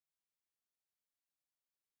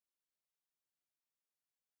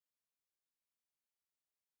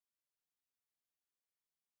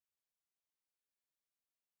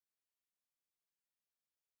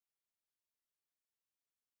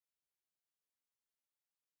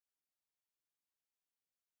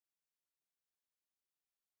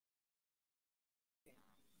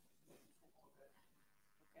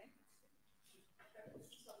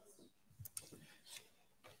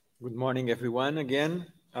Good morning, everyone, again.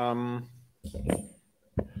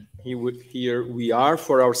 Here we are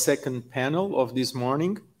for our second panel of this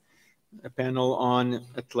morning, a panel on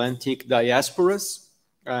Atlantic diasporas.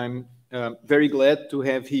 I'm very glad to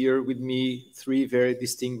have here with me three very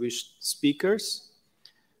distinguished speakers.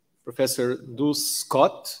 Professor Dulce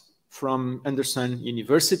Scott from Anderson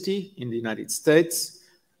University in the United States,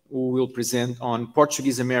 who will present on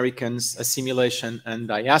Portuguese Americans, Assimilation and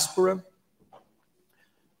Diaspora.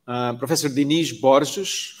 Professor Diniz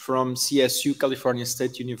Borges from CSU, California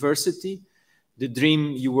State University, The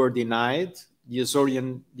Dream You Were Denied, the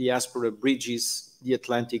Azorean Diaspora Bridges the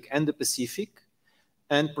Atlantic and the Pacific,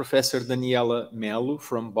 and Professor Daniela Melo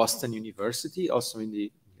from Boston University, also in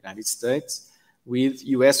the United States, with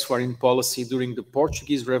US foreign policy during the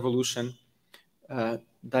Portuguese Revolution,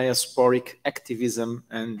 diasporic activism,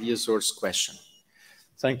 and the Azores question.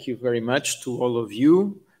 Thank you very much to all of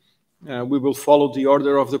you. We will follow the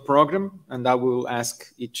order of the program, and I will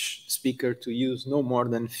ask each speaker to use no more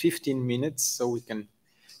than 15 minutes so we can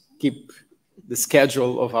keep the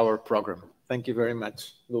schedule of our program. Thank you very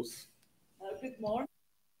much. Dulce. Good morning.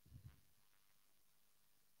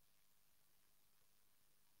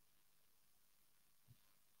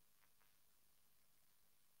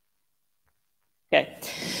 Okay.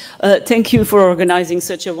 Thank you for organizing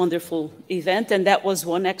such a wonderful event, and that was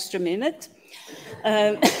 1 extra minute.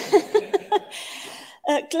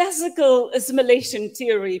 Classical assimilation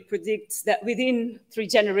theory predicts that within 3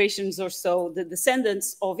 generations or so, the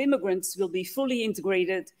descendants of immigrants will be fully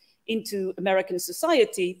integrated into American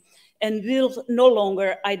society and will no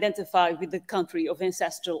longer identify with the country of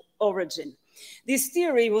ancestral origin. This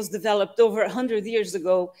theory was developed over 100 years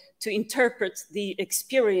ago to interpret the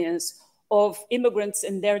experience of immigrants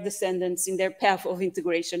and their descendants in their path of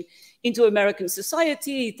integration into American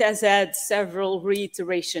society. It has had several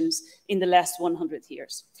reiterations in the last 100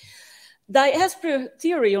 years. Diaspora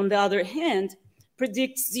theory, on the other hand,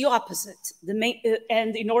 predicts the opposite.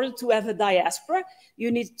 And in order to have a diaspora, you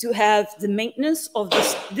need to have the maintenance of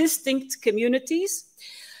distinct communities,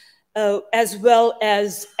 as well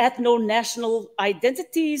as ethno-national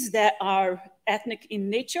identities that are ethnic in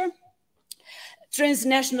nature,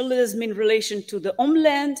 transnationalism in relation to the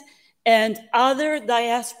homeland and other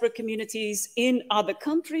diaspora communities in other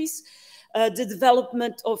countries, the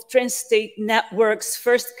development of trans-state networks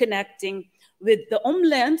first connecting with the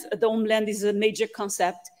homeland. The homeland is a major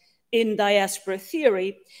concept in diaspora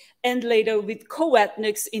theory, and later with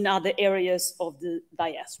co-ethnics in other areas of the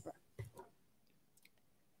diaspora.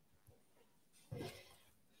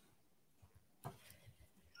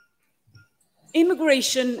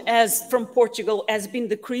 Immigration from Portugal has been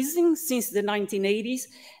decreasing since the 1980s.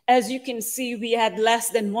 As you can see, we had less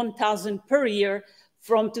than 1,000 per year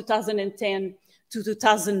from 2010 to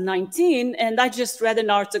 2019. And I just read an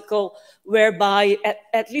article whereby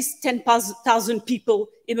at least 10,000 people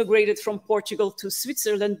immigrated from Portugal to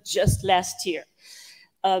Switzerland just last year.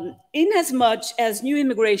 Inasmuch as new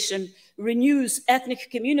immigration renews ethnic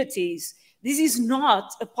communities, this is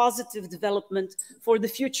not a positive development for the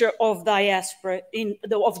future of diaspora,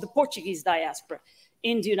 of the Portuguese diaspora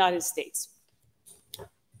in the United States.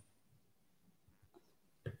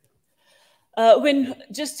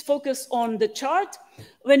 Just focus on the chart,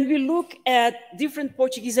 when we look at different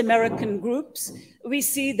Portuguese American groups, we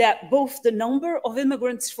see that both the number of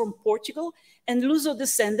immigrants from Portugal and Luso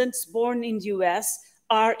descendants born in the US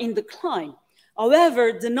are in decline.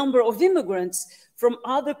 However, the number of immigrants from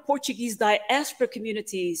other Portuguese diaspora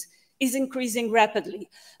communities is increasing rapidly.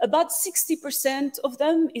 About 60% of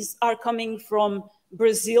them are coming from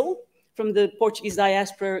Brazil, from the Portuguese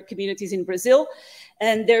diaspora communities in Brazil.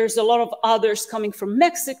 And there's a lot of others coming from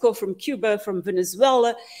Mexico, from Cuba, from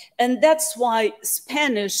Venezuela. And that's why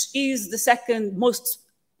Spanish is the second most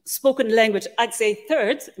spoken language, I'd say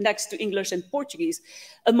third, next to English and Portuguese,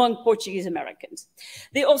 among Portuguese Americans.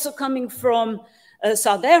 They're also coming from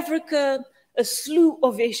South Africa, a slew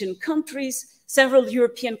of Asian countries, several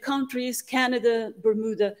European countries, Canada,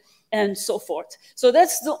 Bermuda, and so forth. So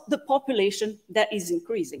that's the population that is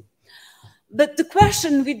increasing. But the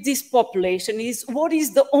question with this population is, what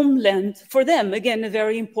is the homeland for them? Again, a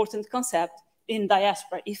very important concept in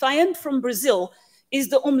diaspora. If I am from Brazil, is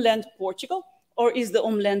the homeland Portugal or is the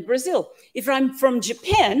homeland Brazil? If I'm from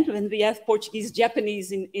Japan, when we have Portuguese,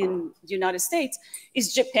 Japanese in the United States,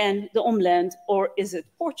 is Japan the homeland or is it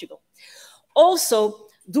Portugal? Also,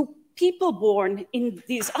 do people born in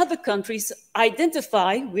these other countries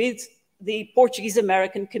identify with the Portuguese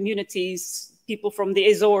American communities, people from the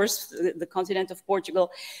Azores, the continent of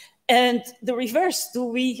Portugal? And the reverse, do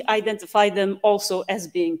we identify them also as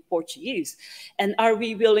being Portuguese? And are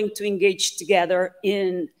we willing to engage together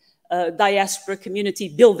in diaspora community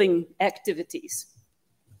building activities.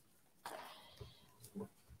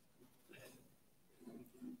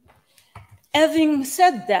 Having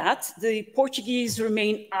said that, the Portuguese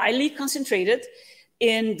remain highly concentrated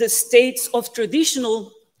in the states of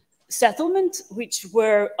traditional settlement, which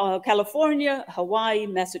were California, Hawaii,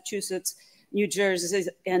 Massachusetts, New Jersey,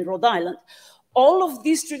 and Rhode Island. All of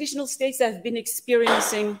these traditional states have been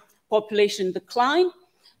experiencing population decline.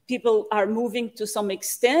 People are moving to some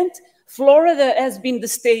extent. Florida has been the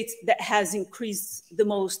state that has increased the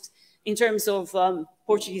most in terms of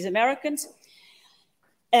Portuguese Americans.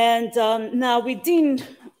 And now within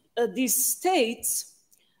these states,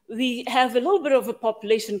 we have a little bit of a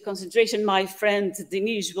population concentration. My friend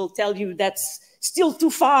Diniz will tell you that's still too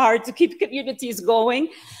far to keep communities going.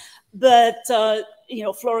 But, you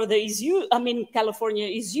know, Florida is huge. I mean, California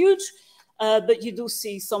is huge, but you do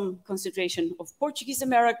see some concentration of Portuguese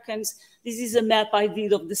Americans. This is a map I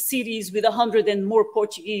did of the cities with 100 and more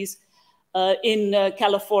Portuguese in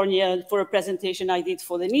California for a presentation I did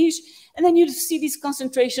for the niche. And then you see this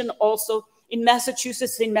concentration also in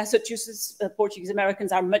Massachusetts. In Massachusetts, Portuguese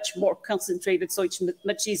Americans are much more concentrated, so it's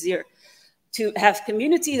much easier to have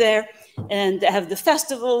community there and have the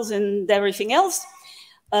festivals and everything else.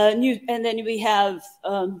 And then we have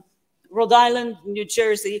Rhode Island, New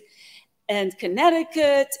Jersey, and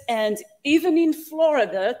Connecticut, and even in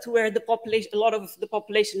Florida, to where the population, a lot of the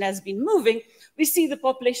population has been moving, we see the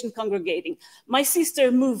population congregating. My sister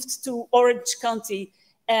moved to Orange County,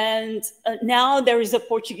 and now there is a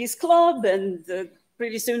Portuguese club, and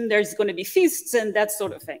pretty soon there's going to be feasts and that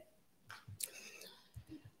sort of thing.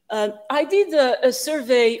 I did a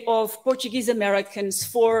survey of Portuguese Americans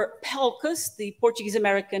for PELCUS, the Portuguese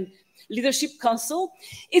American Leadership Council.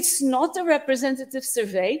 It's not a representative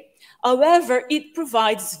survey. However, it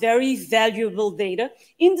provides very valuable data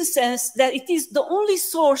in the sense that it is the only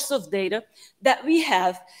source of data that we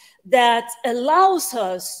have that allows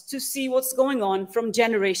us to see what's going on from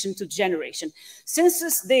generation to generation.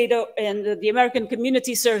 Census data and the American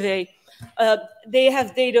Community Survey, they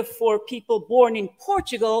have data for people born in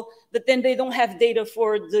Portugal, but then they don't have data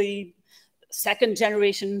for the second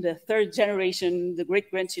generation, the third generation, the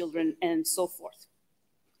great-grandchildren, and so forth.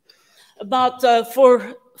 About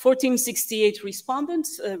 1468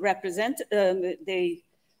 respondents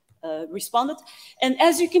responded. And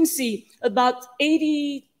as you can see, about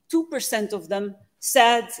 82% of them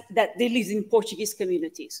said that they live in Portuguese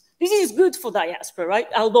communities. This is good for diaspora, right?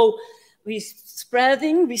 Although we're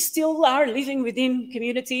spreading, we still are living within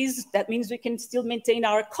communities. That means we can still maintain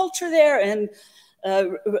our culture there and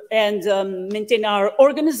maintain our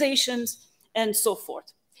organizations and so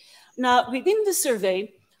forth. Now, within the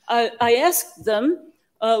survey, I asked them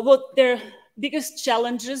what their biggest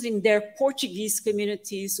challenges in their Portuguese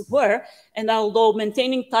communities were, and although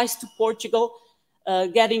maintaining ties to Portugal,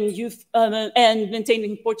 getting youth and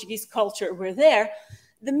maintaining Portuguese culture were there,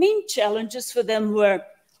 the main challenges for them were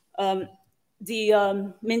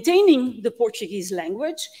maintaining the Portuguese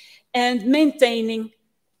language and maintaining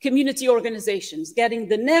community organizations, getting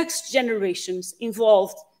the next generations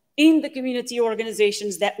involved in the community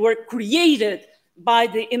organizations that were created by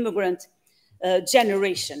the immigrant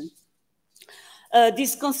generation.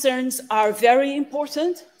 These concerns are very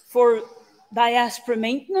important for diaspora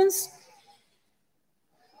maintenance.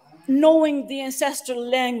 Knowing the ancestral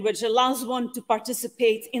language allows one to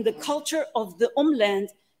participate in the culture of the homeland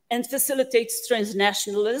and facilitates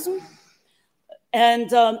transnationalism.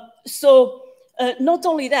 And not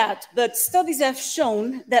only that, but studies have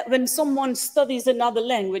shown that when someone studies another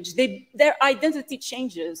language, their identity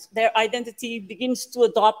changes. Their identity begins to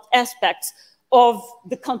adopt aspects of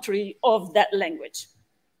the country of that language.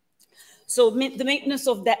 So the maintenance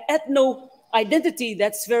of that ethno-identity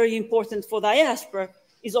that's very important for diaspora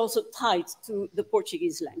is also tied to the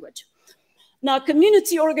Portuguese language. Now,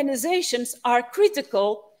 community organizations are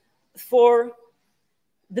critical for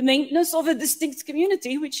the maintenance of a distinct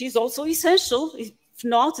community, which is also essential. If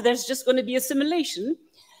not, there's just going to be assimilation.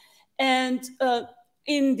 And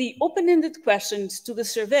in the open-ended questions to the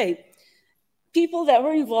survey, people that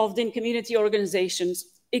were involved in community organizations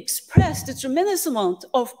expressed a tremendous amount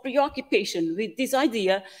of preoccupation with this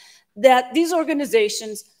idea that these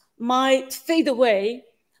organizations might fade away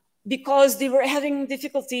because they were having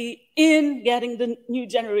difficulty in getting the new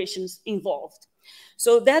generations involved.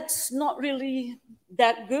 So that's not really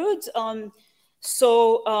that good.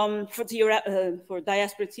 For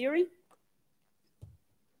diaspora theory.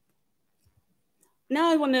 Now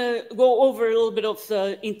I want to go over a little bit of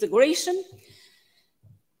integration.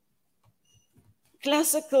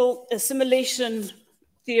 Classical assimilation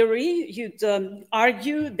theory, you'd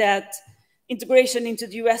argue that integration into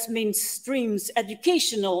the US mainstreams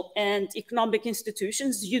educational and economic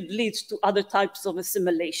institutions, you'd lead to other types of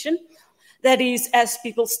assimilation. That is, as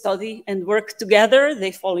people study and work together,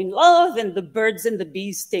 they fall in love and the birds and the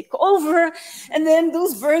bees take over. And then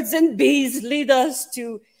those birds and bees lead us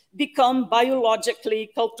to become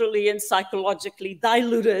biologically, culturally, and psychologically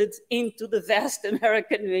diluted into the vast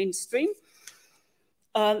American mainstream.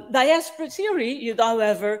 Diaspora theory, you'd,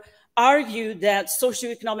 however, argue that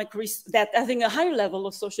that having a higher level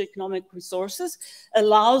of socioeconomic resources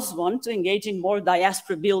allows one to engage in more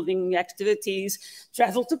diaspora building activities,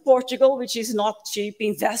 travel to Portugal, which is not cheap,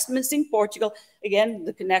 investments in Portugal, again,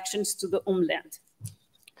 the connections to the homeland.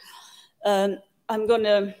 I'm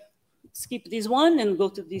gonna skip this one and go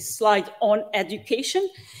to this slide on education.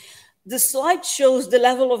 The slide shows the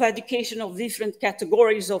level of education of different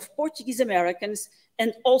categories of Portuguese Americans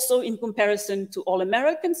and also in comparison to all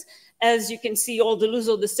Americans. As you can see, all the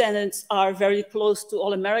Luso descendants are very close to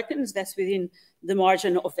all Americans. That's within the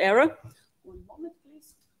margin of error. One moment,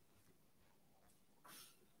 please.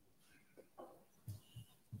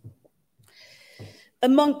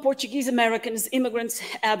 Among Portuguese Americans, immigrants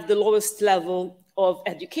have the lowest level of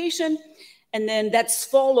education, and then that's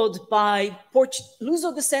followed by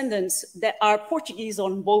Luso descendants that are Portuguese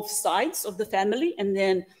on both sides of the family, and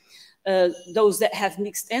then those that have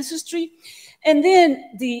mixed ancestry. And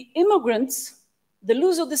then the immigrants, the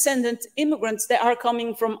Luso descendant immigrants that are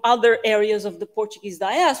coming from other areas of the Portuguese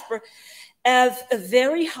diaspora have a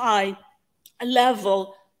very high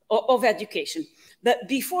level of education. But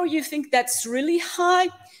before you think that's really high,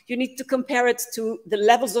 you need to compare it to the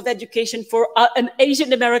levels of education for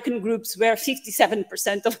Asian American groups where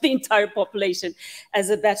 57% of the entire population has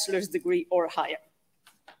a bachelor's degree or higher.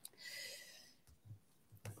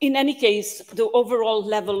 In any case, the overall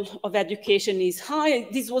level of education is high.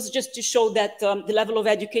 This was just to show that the level of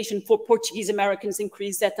education for Portuguese Americans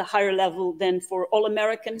increased at a higher level than for all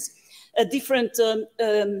Americans. A different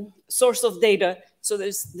source of data, so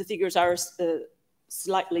the figures are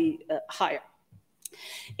slightly higher.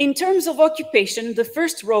 In terms of occupation, the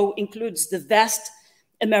first row includes the vast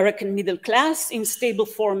American middle class in stable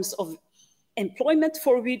forms of employment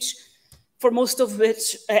for most of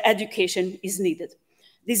which education is needed.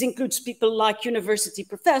 This includes people like university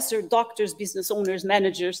professors, doctors, business owners,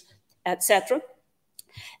 managers, etc.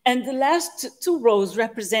 And the last two rows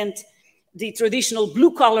represent the traditional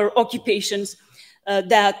blue-collar occupations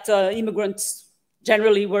that immigrants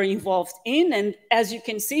generally were involved in. And as you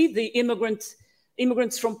can see, the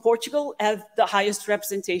immigrants from Portugal have the highest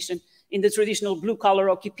representation in the traditional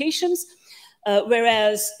blue-collar occupations,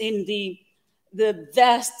 whereas in the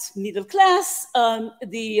vast middle class,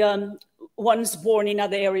 the ones born in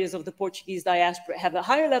other areas of the Portuguese diaspora have a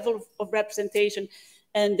higher level of representation,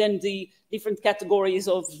 and then the different categories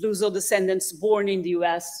of Luso descendants born in the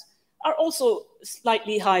US are also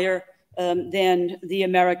slightly higher than the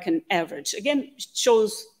American average. Again, it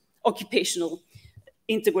shows occupational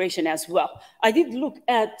integration as well. I did look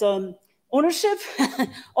at ownership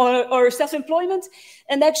or self-employment,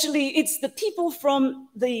 and actually it's the people from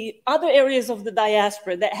the other areas of the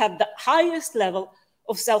diaspora that have the highest level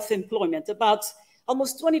of self-employment. About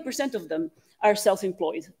almost 20% of them are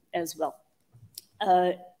self-employed as well.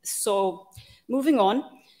 So moving on,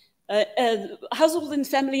 household and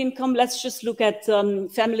family income, let's just look at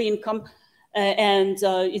family income, and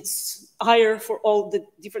it's higher for all the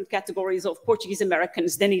different categories of Portuguese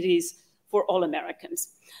Americans than it is for all Americans.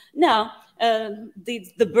 Now,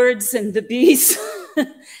 the birds and the bees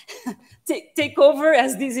take over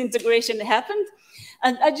as this integration happened.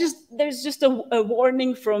 And there's just a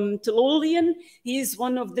warning from Tololian. He's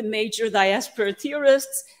one of the major diaspora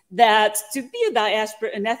theorists that to be a diaspora,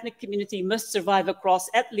 an ethnic community must survive across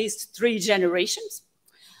at least 3 generations.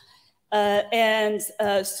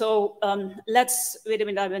 So let's, wait a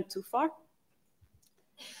minute, I went too far.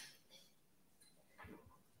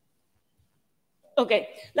 Okay,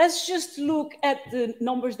 let's just look at the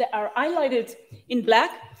numbers that are highlighted in black.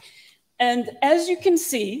 And as you can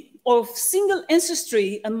see, of single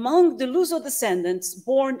ancestry among the Luso descendants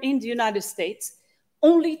born in the United States,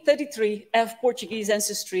 only 33 have Portuguese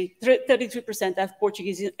ancestry, 33% have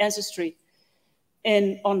Portuguese ancestry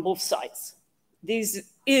on both sides. These,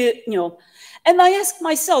 and I ask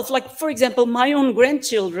myself, like, for example, my own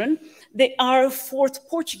grandchildren, they are 4th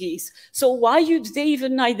Portuguese. So why would they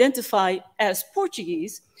even identify as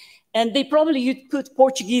Portuguese? And they probably would put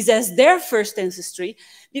Portuguese as their first ancestry,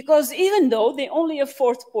 because even though they only have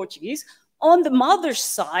 4th Portuguese, on the mother's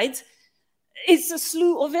side, it's a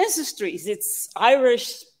slew of ancestries. It's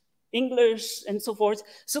Irish, English, and so forth.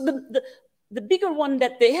 So the bigger one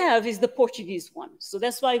that they have is the Portuguese one. So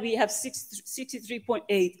that's why we have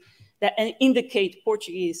 63.8 that indicate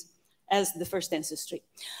Portuguese as the first ancestry.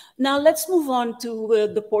 Now let's move on to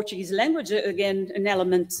the Portuguese language, again, an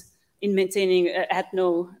element in maintaining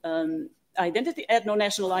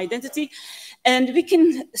ethno-national identity. And we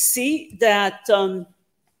can see that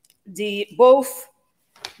both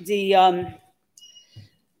the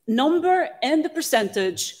number and the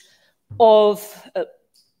percentage of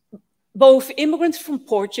both immigrants from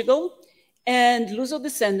Portugal and Luso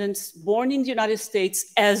descendants born in the United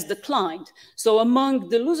States has declined. So among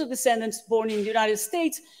the Luso descendants born in the United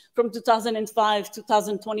States, from 2005 to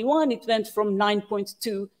 2021, it went from 9.2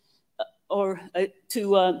 to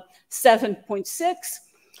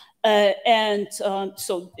 7.6.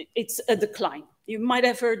 So it's a decline. You might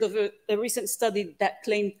have heard of a recent study that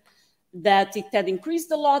claimed that it had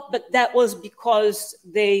increased a lot, but that was because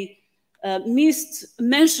they missed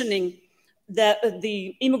mentioning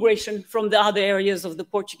the immigration from the other areas of the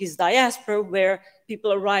Portuguese diaspora, where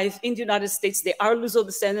people arrive in the United States. They are Luso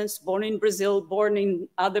descendants, born in Brazil, born in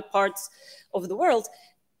other parts of the world.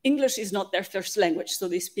 English is not their first language, so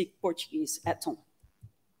they speak Portuguese at home.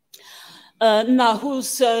 Now,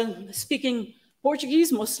 who's speaking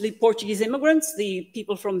Portuguese? Mostly Portuguese immigrants, the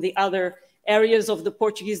people from the other areas of the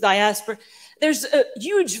Portuguese diaspora. There's a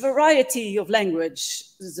huge variety of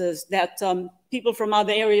languages that people from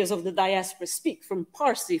other areas of the diaspora speak, from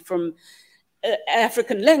Parsi, from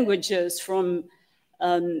African languages, from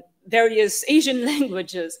various Asian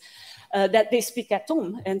languages that they speak at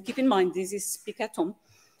home. And keep in mind, this is speak at home.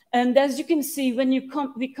 And as you can see, when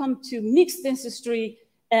we come to mixed ancestry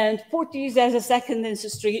and Portuguese as a second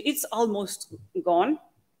ancestry, it's almost gone.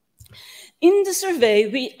 In the survey,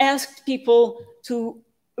 we asked people to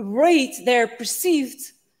rate their perceived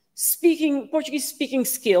Portuguese speaking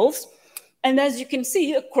skills. And as you can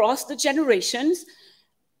see, across the generations,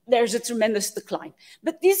 there's a tremendous decline.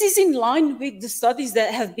 But this is in line with the studies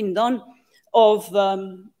that have been done of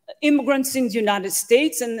immigrants in the United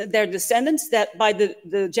States and their descendants, that by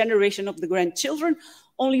the generation of the grandchildren,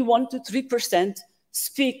 only 1 to 3%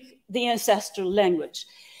 speak the ancestral language.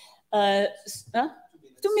 2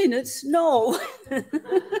 minutes? No.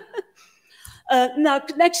 Now,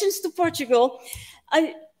 connections to Portugal.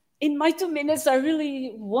 In my 2 minutes, I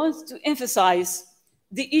really want to emphasize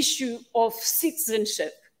the issue of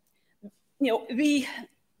citizenship. You know,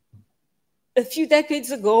 a few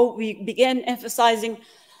decades ago, we began emphasizing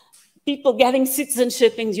people getting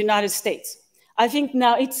citizenship in the United States. I think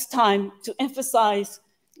now it's time to emphasize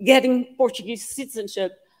getting Portuguese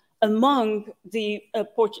citizenship among the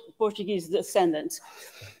Portuguese descendants.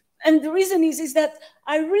 And the reason is that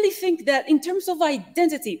I really think that in terms of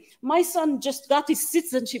identity, my son just got his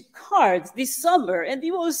citizenship card this summer, and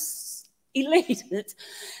he was elated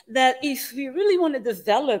that if we really want to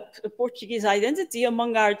develop a Portuguese identity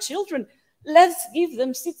among our children, let's give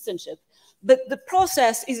them citizenship. But the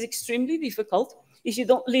process is extremely difficult. If you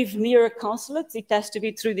don't live near a consulate, it has to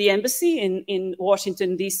be through the embassy in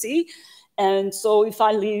Washington, D.C., and so if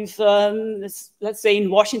I live, let's say in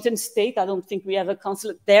Washington State, I don't think we have a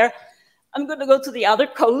consulate there, I'm going to go to the other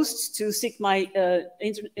coast to seek my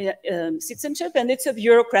citizenship, and it's a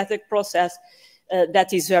bureaucratic process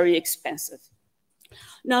that is very expensive.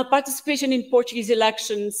 Now, participation in Portuguese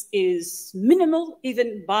elections is minimal,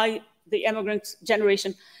 even by the immigrant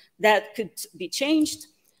generation. That could be changed.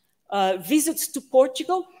 Visits to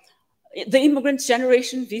Portugal, the immigrant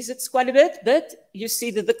generation visits quite a bit, but you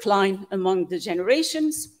see the decline among the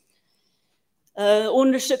generations.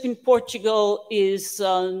 Ownership in Portugal is,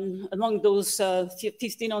 among those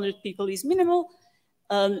 1,500 people, is minimal.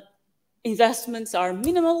 Investments are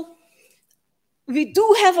minimal. We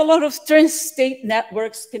do have a lot of trans-state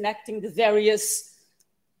networks connecting the various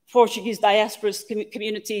Portuguese diasporas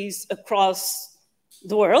communities across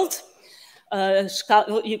the world.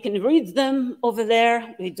 You can read them over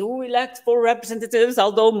there. We do elect 4 representatives,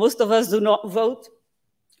 although most of us do not vote.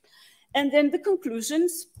 And then the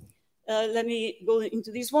conclusions, let me go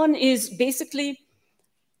into this one, is basically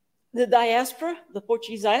the diaspora, the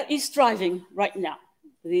Portuguese diaspora, is thriving right now.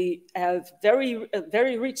 We have a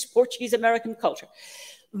very rich Portuguese American culture.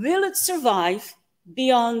 Will it survive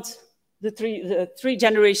beyond the three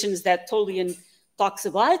generations that Tolkien talks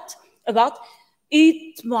about?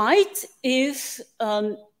 It might if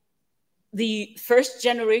the first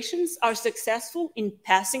generations are successful in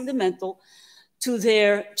passing the mantle to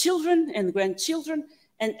their children and grandchildren,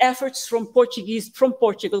 and efforts from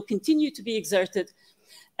Portugal continue to be exerted.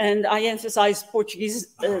 And I emphasize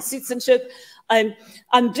Portuguese citizenship.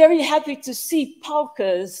 I'm very happy to see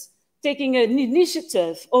PAUCAS taking an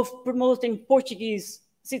initiative of promoting Portuguese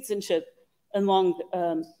citizenship among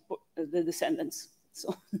the descendants.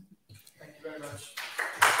 So. Thank you very much.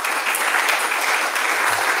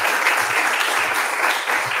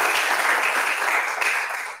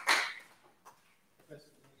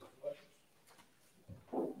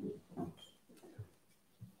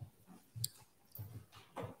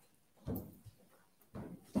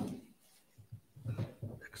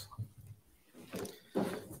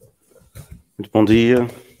 Bom dia.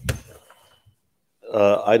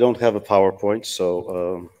 I don't have a PowerPoint,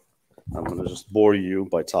 so I'm going to just bore you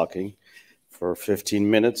by talking for 15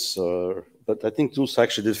 minutes. But I think Dulce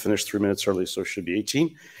actually did finish 3 minutes early, so it should be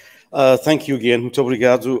 18. Thank you again. Muito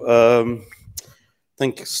obrigado.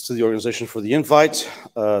 Thanks to the organization for the invite.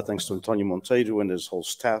 Thanks to Antonio Monteiro and his whole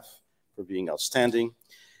staff for being outstanding.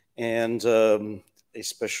 And a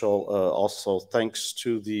special also thanks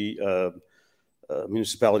to the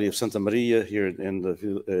municipality of Santa Maria here in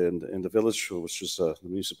the village, which is the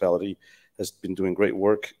municipality has been doing great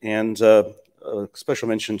work, and a special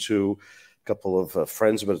mention to a couple of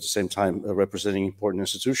friends, but at the same time representing important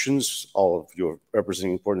institutions. All of you are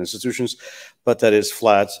representing important institutions, but that is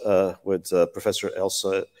flat with Professor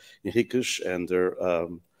Elsa Henriques and their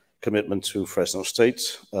commitment to Fresno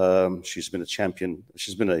State. She's been a champion.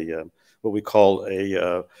 She's been a what we call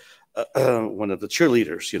a one of the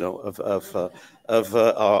cheerleaders, you know, of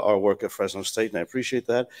our work at Fresno State, and I appreciate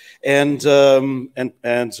that. And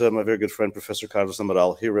my very good friend, Professor Carlos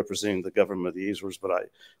Amaral, here representing the government of the Azores, but I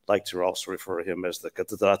like to also refer to him as the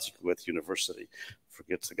catedrático at university.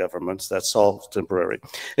 Forget the governments, that's all temporary.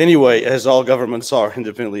 Anyway, as all governments are,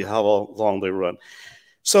 independently how long they run.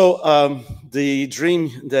 So the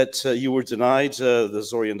dream that you were denied, the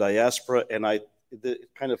Azorean diaspora, and it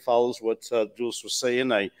kind of follows what Dulce was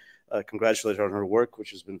saying. I congratulate her on her work,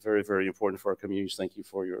 which has been very, very important for our communities. Thank you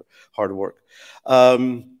for your hard work.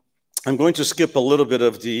 I'm going to skip a little bit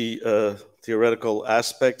of the theoretical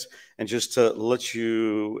aspect and just let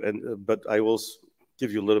you, but I will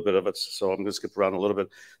give you a little bit of it. So I'm going to skip around a little bit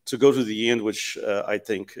to go to the end, which I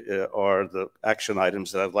think are the action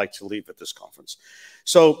items that I'd like to leave at this conference.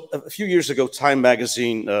 So a few years ago, Time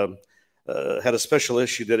magazine had a special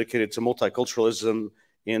issue dedicated to multiculturalism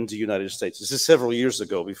in the United States. This is several years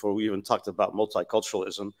ago, before we even talked about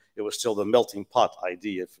multiculturalism. It was still the melting pot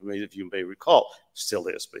idea, if many of you may recall. Still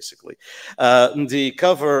is, basically. The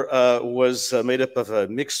cover was made up of a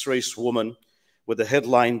mixed-race woman with the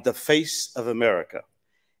headline, "The Face of America."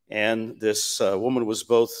 And this woman was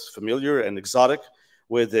both familiar and exotic,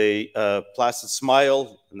 with a placid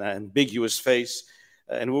smile, an ambiguous face.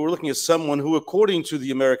 And we were looking at someone who, according to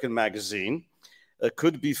the American magazine,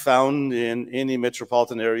 could be found in any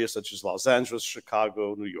metropolitan area such as Los Angeles,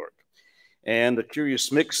 Chicago, New York. And a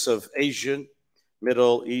curious mix of Asian,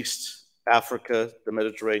 Middle East, Africa, the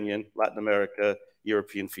Mediterranean, Latin America,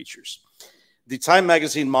 European features. The Time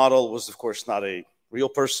magazine model was, of course, not a real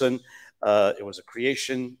person. It was a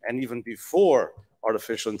creation, and even before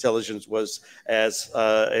artificial intelligence was as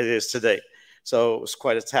it is today. So it was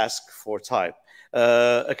quite a task for Time.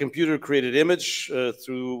 A computer-created image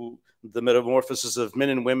through the metamorphosis of men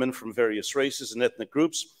and women from various races and ethnic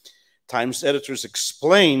groups. Time's editors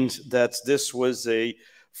explained that this was a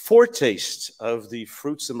foretaste of the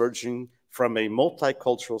fruits emerging from a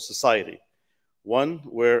multicultural society, one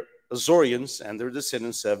where Azoreans and their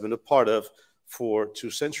descendants have been a part of for 2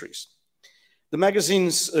 centuries. The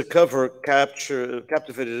magazine's cover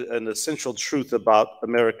captivated an essential truth about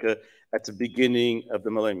America at the beginning of the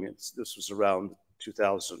millennium. This was around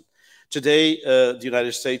 2000. Today, the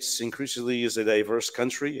United States increasingly is a diverse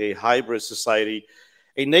country, a hybrid society,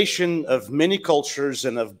 a nation of many cultures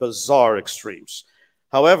and of bizarre extremes.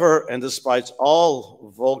 However, and despite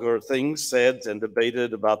all vulgar things said and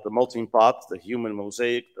debated about the melting pot, the human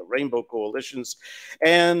mosaic, the rainbow coalitions,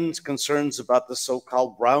 and concerns about the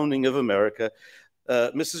so-called browning of America,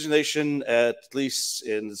 miscegenation, at least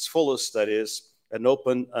in its fullest, that is, an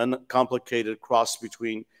open, uncomplicated cross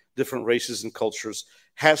between different races and cultures,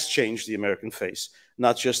 has changed the American face,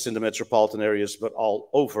 not just in the metropolitan areas, but all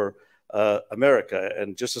over America.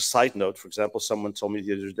 And just a side note, for example, someone told me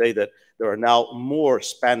the other day that there are now more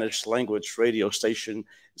Spanish language radio stations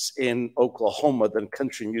in Oklahoma than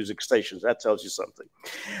country music stations. That tells you something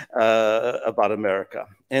about America.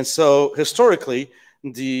 And so historically,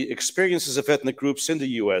 the experiences of ethnic groups in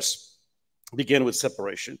the US began with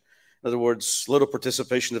separation. In other words, little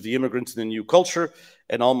participation of the immigrant in the new culture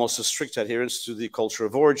and almost a strict adherence to the culture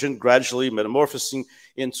of origin, gradually metamorphosing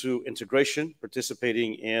into integration,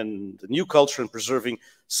 participating in the new culture and preserving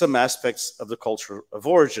some aspects of the culture of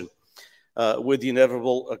origin, with the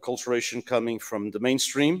inevitable acculturation coming from the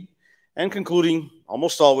mainstream and concluding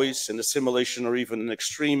almost always in assimilation or even an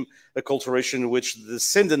extreme acculturation in which the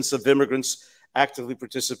descendants of immigrants actively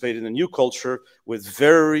participate in a new culture with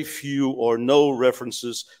very few or no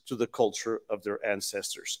references to the culture of their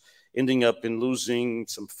ancestors, ending up in losing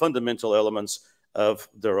some fundamental elements of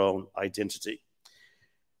their own identity.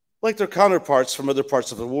 Like their counterparts from other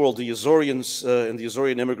parts of the world, the Azoreans and the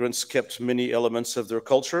Azorean immigrants kept many elements of their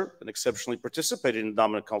culture and exceptionally participated in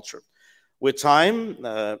dominant culture. With time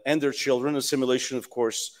and their children, assimilation, of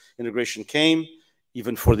course, integration came,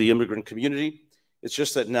 even for the immigrant community. It's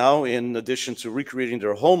just that now, in addition to recreating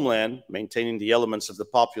their homeland, maintaining the elements of the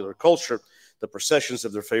popular culture, the processions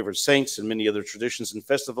of their favorite saints, and many other traditions and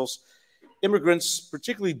festivals, immigrants,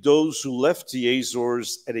 particularly those who left the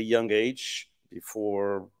Azores at a young age,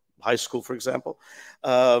 before high school, for example,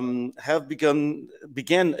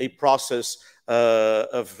 began a process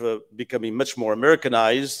of becoming much more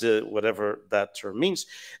Americanized, whatever that term means,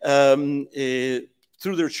 through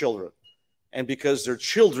their children. And because their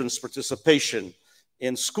children's participation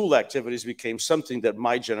in school activities became something that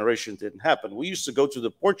my generation didn't happen. We used to go to the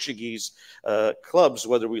Portuguese clubs,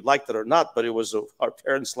 whether we liked it or not, but it was our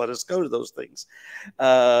parents let us go to those things.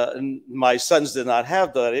 And my sons did not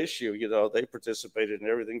have that issue. You know, they participated in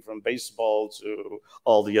everything from baseball to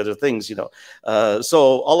all the other things, you know.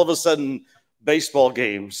 So all of a sudden, baseball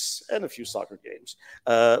games and a few soccer games,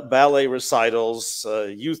 ballet recitals,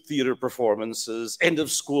 youth theater performances, end of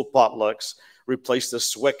school potlucks, replaced the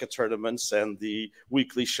Sueca tournaments and the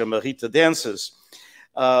weekly Chamarita dances.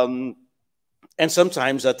 And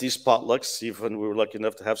sometimes at these potlucks, even we were lucky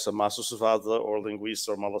enough to have some massa cevada or linguiça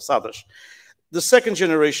or malasadas. The second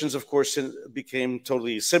generations, of course, became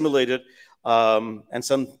totally assimilated. In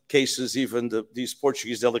some cases, even these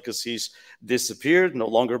Portuguese delicacies disappeared. No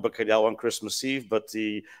longer bacalhau on Christmas Eve, but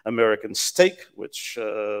the American steak, which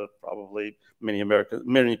probably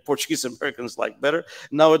many Portuguese Americans like better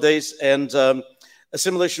nowadays. And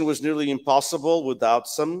assimilation was nearly impossible without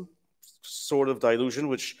some sort of dilution,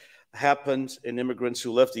 which happened in immigrants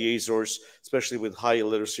who left the Azores, especially with high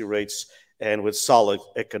illiteracy rates and with solid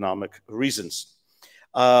economic reasons.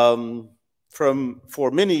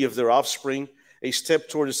 For many of their offspring, a step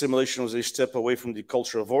toward assimilation was a step away from the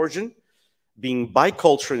culture of origin. Being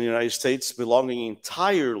bicultural in the United States, belonging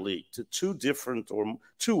entirely to two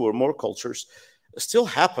or more cultures, still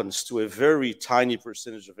happens to a very tiny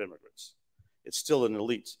percentage of immigrants. It's still an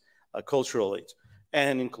elite, a cultural elite,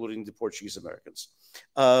 and including the Portuguese Americans.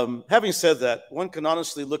 Having said that, one can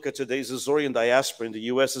honestly look at today's Azorean diaspora in the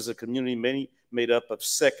U.S. as a community made up of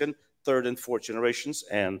second, third, and fourth generations,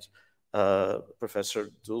 and Professor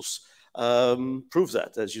Dulce proved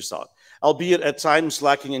that, as you saw, albeit at times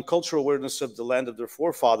lacking in cultural awareness of the land of their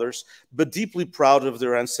forefathers, but deeply proud of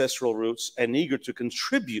their ancestral roots and eager to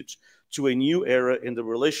contribute to a new era in the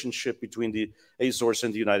relationship between the Azores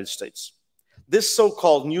and the United States. This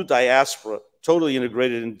so-called new diaspora, totally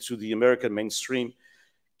integrated into the American mainstream,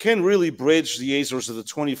 can really bridge the Azores of the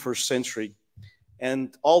 21st century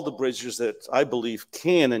and all the bridges that I believe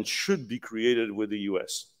can and should be created with the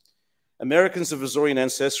U.S. Americans of Azorean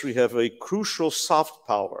ancestry have a crucial soft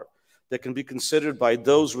power that can be considered by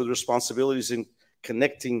those with responsibilities in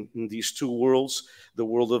connecting in these two worlds, the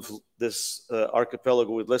world of this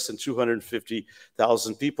archipelago with less than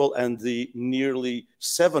 250,000 people and the nearly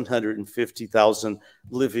 750,000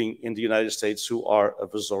 living in the United States who are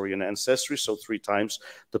of Azorean ancestry, so 3 times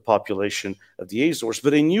the population of the Azores.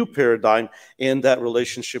 But a new paradigm in that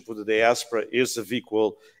relationship with the diaspora is of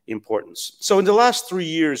equal importance. So in the last 3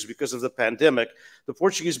 years, because of the pandemic, the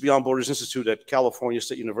Portuguese Beyond Borders Institute at California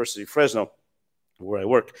State University, Fresno, where I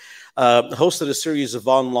work, hosted a series of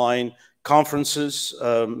online conferences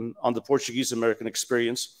on the Portuguese American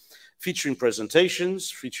experience, featuring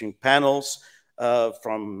presentations, featuring panels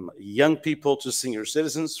from young people to senior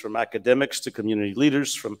citizens, from academics to community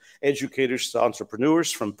leaders, from educators to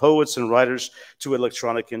entrepreneurs, from poets and writers to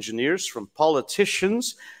electronic engineers, from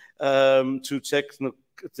politicians to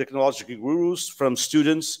technological gurus, from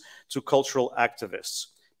students to cultural activists.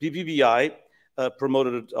 BBBI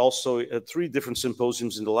promoted also 3 different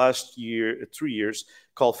symposiums in the last 3 years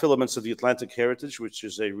called Filaments of the Atlantic Heritage, which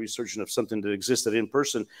is a resurgence of something that existed in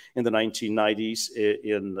person in the 1990s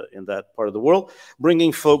in that part of the world,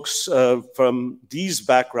 bringing folks from these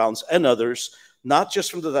backgrounds and others, not just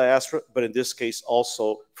from the diaspora, but in this case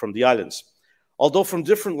also from the islands. Although from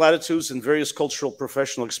different latitudes and various cultural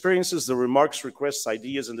professional experiences, the remarks, requests,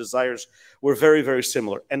 ideas, and desires were very, very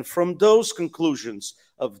similar. And from those conclusions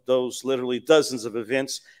of those literally dozens of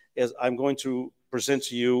events, I'm going to present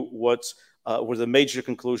to you what were the major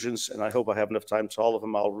conclusions, and I hope I have enough time to all of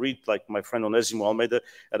them. I'll read like my friend Onésimo Almeida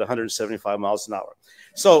at 175 miles an hour.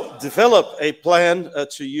 So develop a plan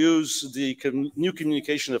to use the new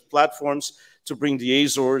communication of platforms to bring the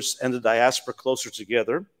Azores and the diaspora closer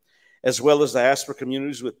together, as well as diaspora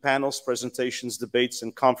communities with panels, presentations, debates,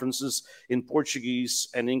 and conferences in Portuguese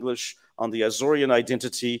and English on the Azorean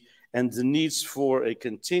identity and the need for a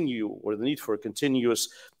continuous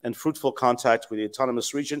and fruitful contact with the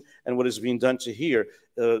autonomous region, and what is being done to here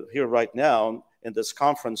right now in this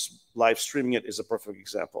conference. Live streaming it is a perfect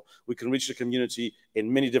example. We can reach the community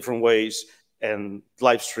in many different ways, and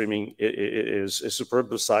live streaming is superb.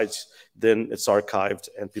 Besides, then it's archived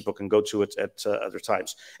and people can go to it at other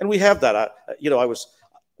times. And we have that.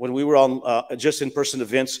 When we were on just in-person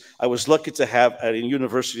events, I was lucky to have at a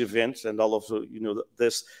university event, and all of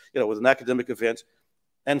this, with an academic event.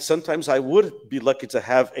 And sometimes I would be lucky to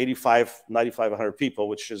have 85, 95, 100 people,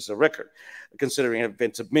 which is a record, considering I've been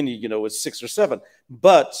to many, with 6 or 7.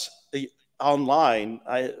 But online,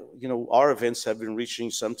 our events have been reaching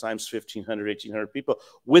sometimes 1,500, 1,800 people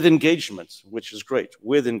with engagement, which is great,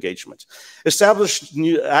 with engagement. Establish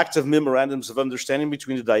new active memorandums of understanding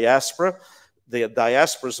between the diaspora's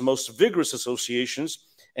most vigorous associations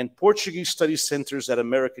and Portuguese study centers at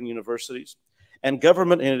American universities, and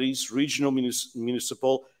government entities, regional,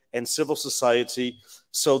 municipal, and civil society,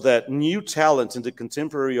 so that new talent in the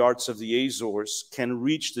contemporary arts of the Azores can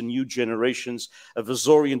reach the new generations of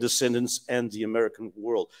Azorean descendants and the American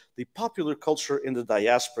world. The popular culture in the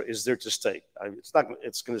diaspora is there to stay.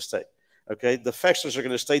 It's going to stay. Okay, the festivals are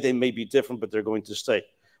going to stay. They may be different, but they're going to stay.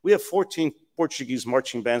 We have 14 Portuguese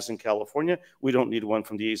marching bands in California. We don't need one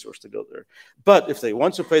from the Azores to go there. But if they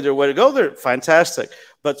want to pay their way to go there, fantastic.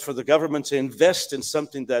 But for the government to invest in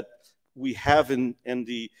something that we have in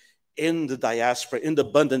the diaspora, in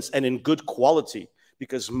abundance and in good quality,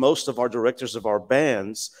 because most of our directors of our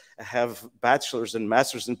bands have bachelor's and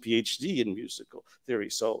master's and PhD in musical theory.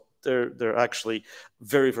 So they're actually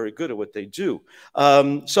very, very good at what they do.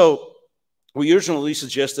 So we urgently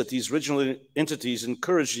suggest that these regional entities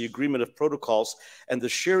encourage the agreement of protocols and the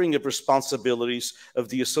sharing of responsibilities of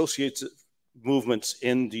the associated movements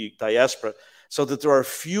in the diaspora, so that there are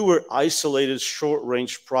fewer isolated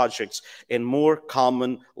short-range projects and more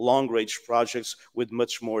common long-range projects with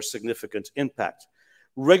much more significant impact.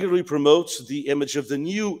 Regularly promotes the image of the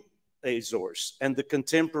new Azores and the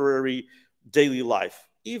contemporary daily life,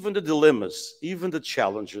 even the dilemmas, even the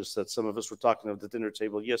challenges that some of us were talking about at the dinner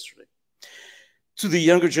table yesterday. To the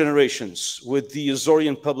younger generations, with the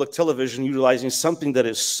Azorean public television utilizing something that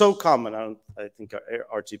is so common, I think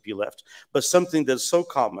our RTP left, but something that's so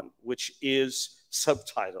common, which is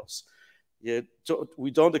subtitles.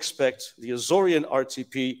 We don't expect the Azorean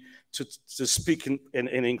RTP to speak in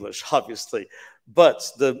English, obviously, but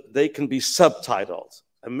they can be subtitled.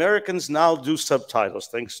 Americans now do subtitles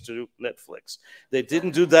thanks to Netflix. They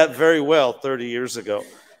didn't do that very well 30 years ago.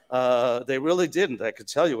 They really didn't. I could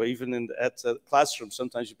tell you, even at the classroom,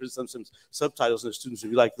 sometimes you present some subtitles and the students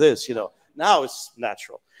would be like this, Now it's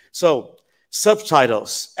natural. So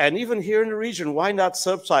subtitles, and even here in the region, why not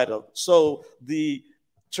subtitle? So the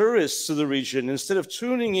tourists to the region, instead of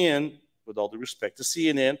tuning in, with all due respect, to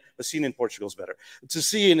CNN, but CNN in Portugal is better, to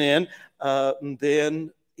CNN,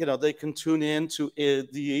 then, they can tune in to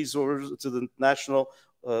the Azores, to the national,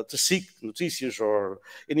 to seek Noticias or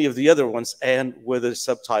any of the other ones, and with the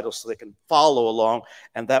subtitles so they can follow along,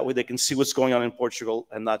 and that way they can see what's going on in Portugal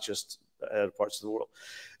and not just other parts of the world.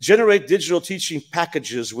 Generate digital teaching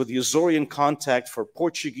packages with the Azorean contact for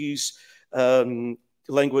Portuguese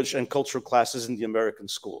language and cultural classes in the American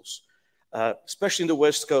schools. Especially in the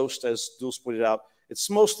West Coast, as Dulce pointed out,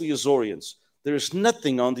 it's mostly Azoreans. There's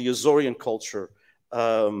nothing on the Azorean culture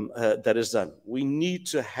that is done. We need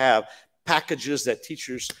to have packages that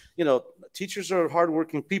teachers are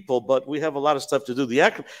hardworking people, but we have a lot of stuff to do.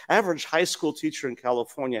 The average high school teacher in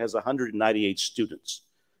California has 198 students,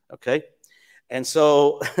 okay? And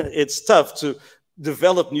so it's tough to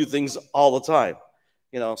develop new things all the time.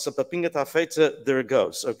 Se a papinha tá feita, there it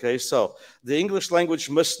goes, okay? So the English language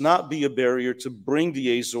must not be a barrier to bring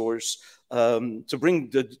the Azores, to bring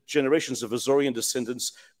the generations of Azorean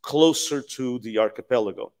descendants closer to the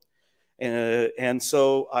archipelago. And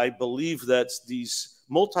so I believe that these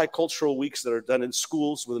multicultural weeks that are done in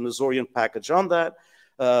schools with an Azorean package on that,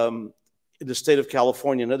 in the state of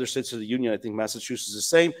California and other states of the Union, I think Massachusetts is the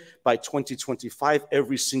same, by 2025,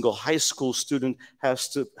 every single high school student has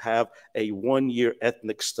to have a one-year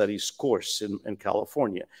ethnic studies course in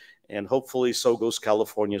California. And hopefully so goes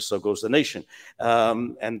California, so goes the nation.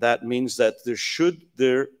 And that means that there should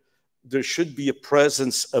be a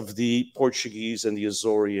presence of the Portuguese and the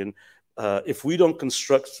Azorean if we don't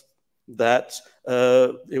construct that,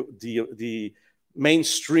 the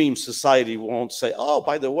mainstream society won't say, oh,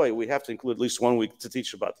 by the way, we have to include at least 1 week to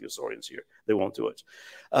teach about the Azorians here. They won't do it.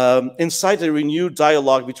 Incite a renewed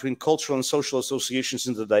dialogue between cultural and social associations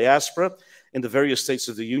in the diaspora in the various states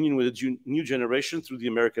of the Union with a new generation through the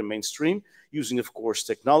American mainstream, using, of course,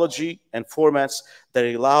 technology and formats that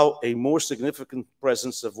allow a more significant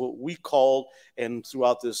presence of what we call, and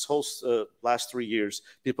throughout this whole last 3 years,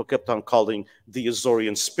 people kept on calling the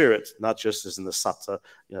Azorean spirit, not just as in the SATA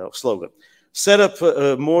slogan. Set up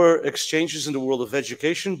more exchanges in the world of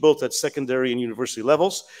education, both at secondary and university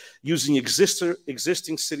levels, using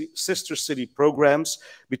existing sister city programs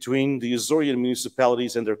between the Azorean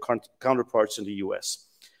municipalities and their counterparts in the US.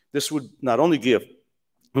 This would not only give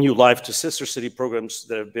new life to sister city programs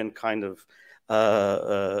that have been kind of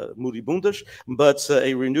moribundas, but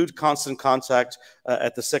a renewed constant contact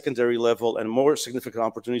at the secondary level and more significant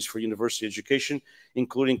opportunities for university education,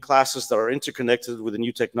 including classes that are interconnected with the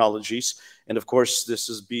new technologies. And of course, this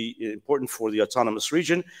is important for the autonomous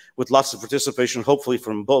region with lots of participation, hopefully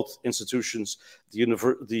from both institutions, the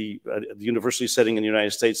university setting in the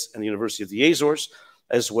United States and the University of the Azores,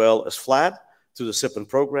 as well as FLAD through the SIPN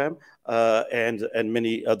program, and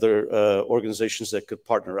many other organizations that could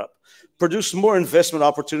partner up. Produce more investment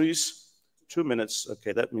opportunities. 2 minutes.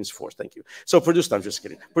 Okay, that means 4. Thank you. So no, I'm just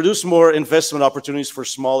kidding. Produce more investment opportunities for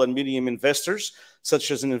small and medium investors,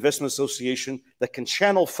 such as an investment association that can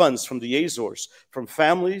channel funds from the Azores, from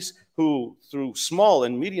families who, through small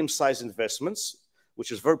and medium-sized investments,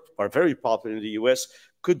 which are very popular in the US,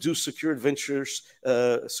 could do secure ventures,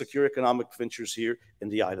 secure economic ventures here in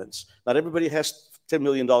the islands. Not everybody has $10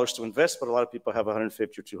 million to invest, but a lot of people have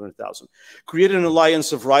 150 or 200,000. Create an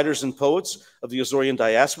alliance of writers and poets of the Azorean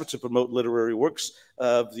diaspora to promote literary works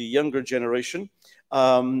of the younger generation,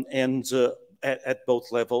 at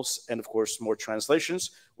both levels, and of course more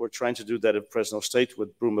translations. We're trying to do that at Fresno State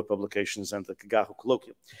with Bruma Publications and the Cagajo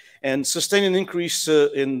Colloquium. And sustain an increase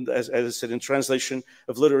as I said, in translation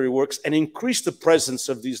of literary works, and increase the presence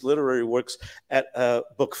of these literary works at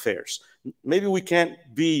book fairs. Maybe we can't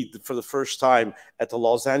be for the first time at the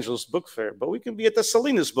Los Angeles Book Fair, but we can be at the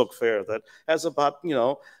Salinas Book Fair that has about,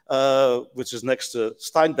 which is next to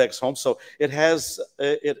Steinbeck's home. So it has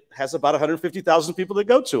about 150,000 people that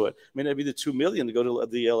go to it. I mean, maybe the 2 million to go to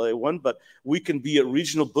the LA one, but we can be at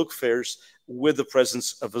regional book fairs with the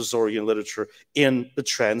presence of Azorean literature in the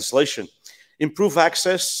translation. Improve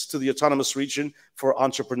access to the autonomous region for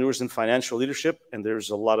entrepreneurs and financial leadership, and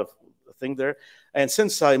there's a lot of thing there. And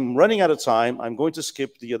since I'm running out of time, I'm going to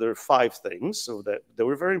skip the other 5 things, so that they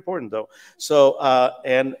were very important though. So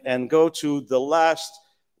and go to the last,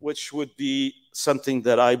 which would be something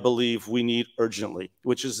that I believe we need urgently,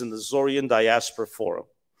 which is an Azorean Diaspora Forum,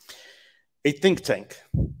 a think tank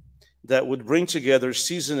that would bring together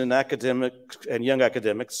seasoned and academic and young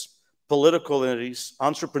academics, political entities,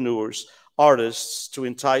 entrepreneurs, artists to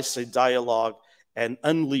entice a dialogue and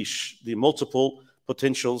unleash the multiple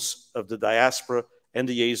potentials of the diaspora and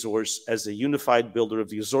the Azores as a unified builder of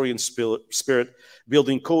the Azorean spirit,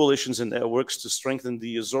 building coalitions and networks to strengthen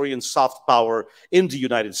the Azorean soft power in the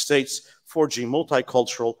United States, forging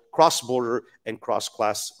multicultural, cross-border, and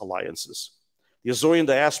cross-class alliances. The Azorean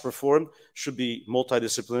Diaspora Forum should be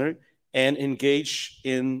multidisciplinary and engage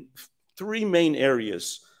in 3 main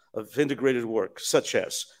areas of integrated work, such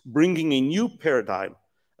as bringing a new paradigm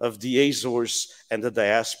of the Azores and the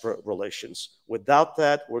diaspora relations. Without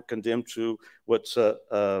that, we're condemned to what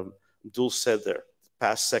Dulce said there,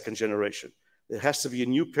 past second generation. There has to be a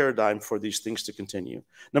new paradigm for these things to continue.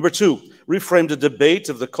 Number 2, reframe the debate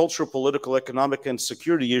of the cultural, political, economic, and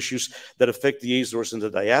security issues that affect the Azores and the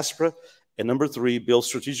diaspora. And number 3, build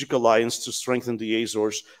strategic alliance to strengthen the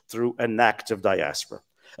Azores through an active diaspora.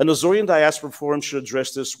 An Azorean Diaspora Forum should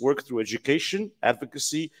address this work through education,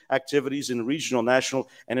 advocacy, activities in regional, national,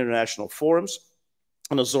 and international forums.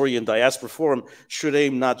 An Azorean Diaspora Forum should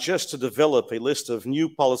aim not just to develop a list of new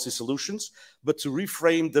policy solutions, but to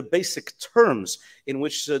reframe the basic terms in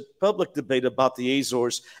which the public debate about the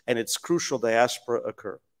Azores and its crucial diaspora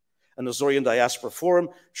occur. An Azorean Diaspora Forum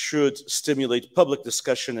should stimulate public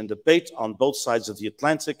discussion and debate on both sides of the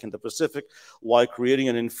Atlantic and the Pacific, while creating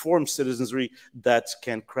an informed citizenry that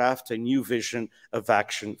can craft a new vision of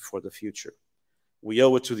action for the future. We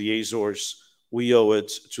owe it to the Azores. We owe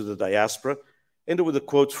it to the diaspora. End with a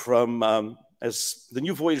quote from, as the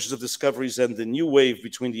new voyages of discoveries and the new wave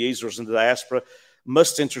between the Azores and the diaspora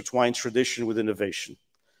must intertwine tradition with innovation.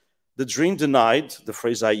 The dream denied, the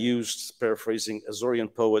phrase I used, paraphrasing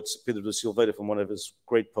Azorean poet Pedro de Silveira from one of his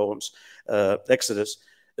great poems, Exodus,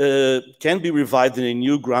 can be revived in a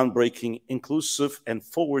new, groundbreaking, inclusive, and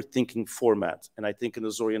forward-thinking format. And I think an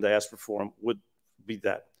Azorean Diaspora Forum would be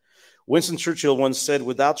that. Winston Churchill once said,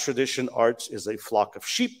 without tradition, art is a flock of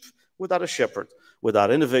sheep without a shepherd. Without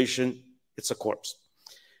innovation, it's a corpse.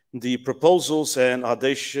 The proposals and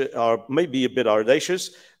audacious are maybe a bit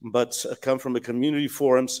audacious, but come from the community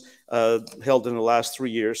forums held in the last 3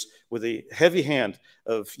 years with a heavy hand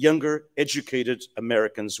of younger, educated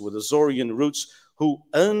Americans with Azorean roots who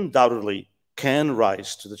undoubtedly can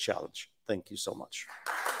rise to the challenge. Thank you so much.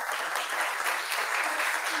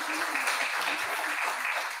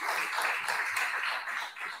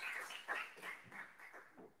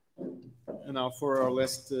 And now for our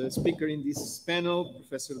last speaker in this panel,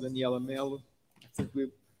 Professor Daniela Melo. I think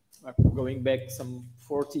we are going back some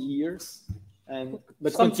 40 years.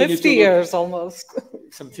 But some 50 years almost.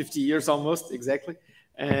 Some 50 years almost, exactly.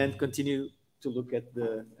 And continue to look at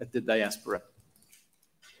the diaspora.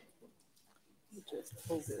 Just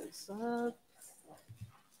pull this up.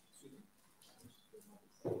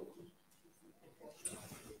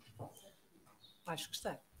 Acho que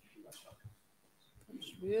está.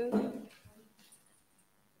 Vamos ver.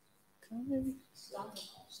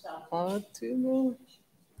 Ótimo.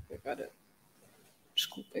 Agora,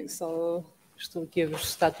 desculpem, só estou aqui a ver se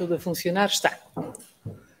está tudo a funcionar. Está.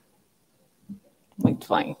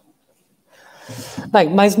 Muito bem. Bem,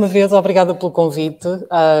 mais uma vez, obrigada pelo convite.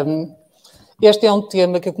 Este é um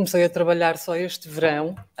tema que eu comecei a trabalhar só este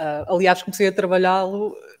verão. Aliás, comecei a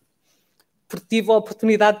trabalhá-lo porque tive a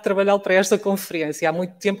oportunidade de trabalhá-lo para esta conferência. Há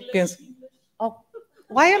muito tempo que penso... Oh,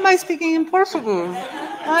 why am I speaking in Portuguese?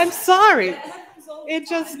 I'm sorry. It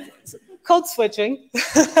just... Code switching.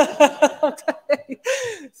 Okay.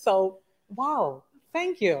 So, wow.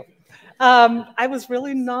 Thank you. I was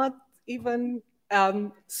really not even...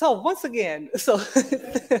 So once again, so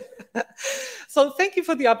thank you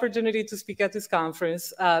for the opportunity to speak at this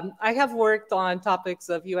conference. I have worked on topics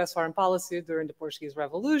of U.S. foreign policy during the Portuguese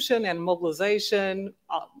Revolution and mobilization.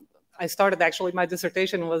 I started actually, my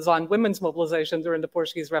dissertation was on women's mobilization during the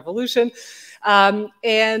Portuguese Revolution.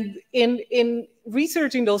 And in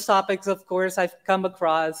researching those topics, of course, I've come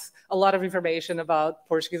across a lot of information about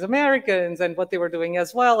Portuguese Americans and what they were doing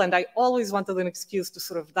as well. And I always wanted an excuse to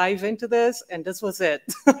sort of dive into this, and this was it.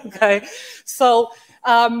 Okay. So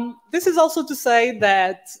this is also to say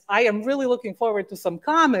that I am really looking forward to some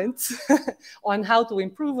comments on how to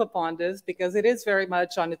improve upon this, because it is very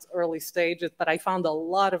much on its early stages, but I found a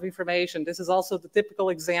lot of information. This is also the typical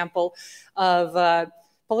example of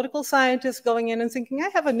political scientists going in and thinking, I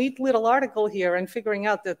have a neat little article here, and figuring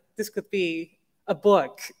out that this could be a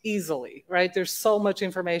book easily, right? There's so much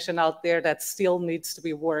information out there that still needs to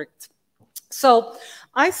be worked. So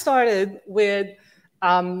I started with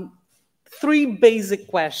 3 basic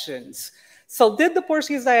questions. So did the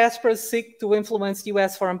Portuguese diaspora seek to influence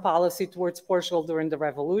US foreign policy towards Portugal during the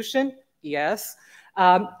revolution? Yes.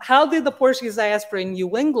 How did the Portuguese diaspora in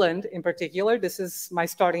New England, in particular, this is my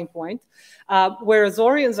starting point, where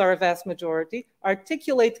Azoreans are a vast majority,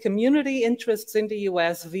 articulate community interests in the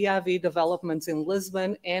US vis-a-vis developments in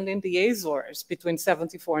Lisbon and in the Azores between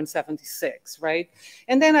 74 and 76, right?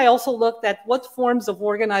 And then I also looked at what forms of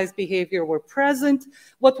organized behavior were present,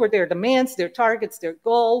 what were their demands, their targets, their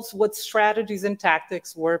goals, what strategies and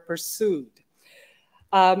tactics were pursued.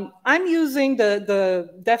 I'm using the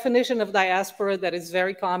definition of diaspora that is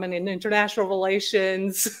very common in international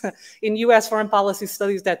relations, in US foreign policy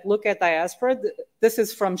studies that look at diaspora. This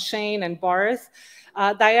is from Shane and Barth.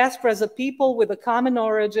 Diaspora is a people with a common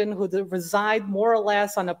origin who reside more or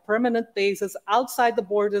less on a permanent basis outside the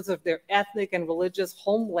borders of their ethnic and religious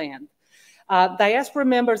homeland. Diaspora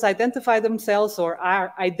members identify themselves or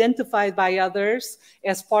are identified by others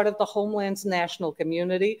as part of the homeland's national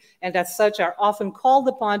community, and as such are often called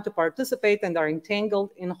upon to participate and are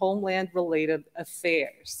entangled in homeland-related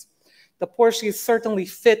affairs. The Portuguese certainly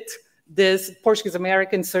fit this, Portuguese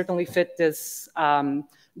Americans certainly fit this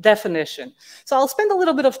definition. So I'll spend a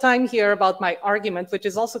little bit of time here about my argument, which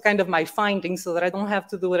is also kind of my finding, so that I don't have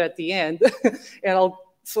to do it at the end, and I'll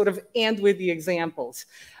sort of end with the examples.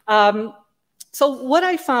 So what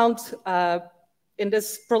I found in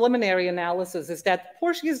this preliminary analysis is that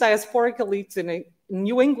Portuguese diasporic elites in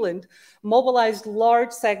New England mobilized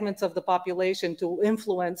large segments of the population to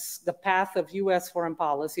influence the path of US foreign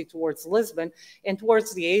policy towards Lisbon and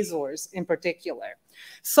towards the Azores in particular.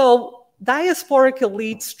 So diasporic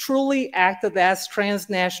elites truly acted as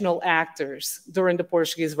transnational actors during the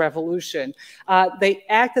Portuguese Revolution. They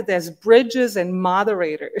acted as bridges and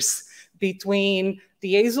moderators between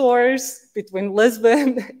the Azores, between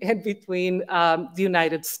Lisbon, and between the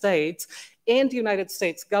United States, and the United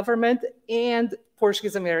States government, and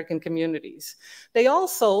Portuguese American communities. They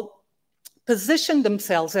also positioned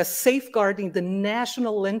themselves as safeguarding the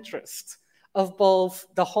national interest of both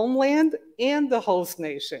the homeland and the host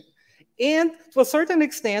nation. And to a certain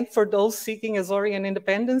extent, for those seeking Azorean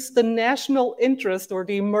independence, the national interest or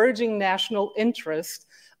the emerging national interest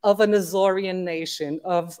of an Azorean nation,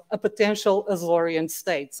 of a potential Azorean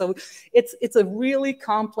state. So it's a really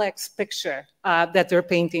complex picture that they're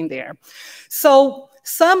painting there. So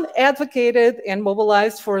some advocated and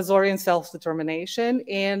mobilized for Azorean self-determination,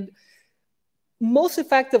 and most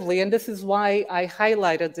effectively, and this is why I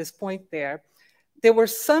highlighted this point there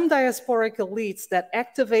were some diasporic elites that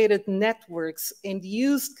activated networks and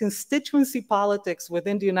used constituency politics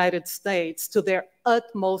within the United States to their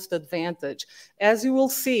utmost advantage. As you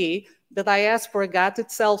will see, the diaspora got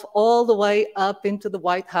itself all the way up into the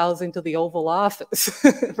White House, into the Oval Office,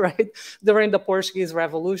 right, during the Portuguese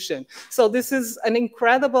Revolution. So this is an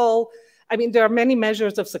incredible, I mean, there are many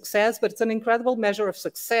measures of success, but it's an incredible measure of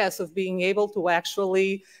success of being able to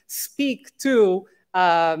actually speak to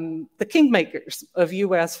the kingmakers of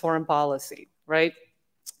US foreign policy, right?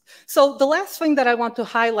 So the last thing that I want to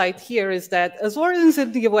highlight here is that Azoreans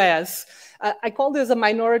in the US, I call this a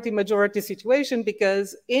minority-majority situation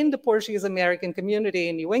because in the Portuguese American community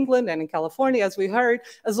in New England and in California, as we heard,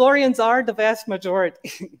 Azoreans are the vast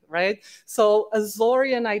majority, right? So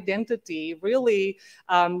Azorean identity really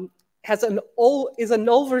has an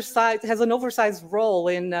oversized role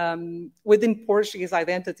in within Portuguese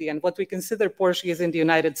identity and what we consider Portuguese in the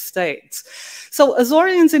United States. So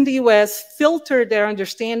Azoreans in the US filter their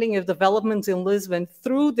understanding of developments in Lisbon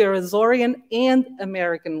through their Azorean and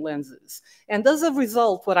American lenses. And as a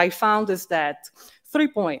result, what I found is that 3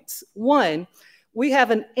 points. One, we have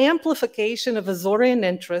an amplification of Azorean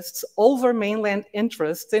interests over mainland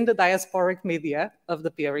interests in the diasporic media of the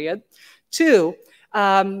period. Two,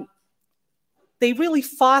 they really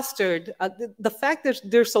fostered the fact that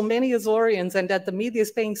there's so many Azoreans and that the media is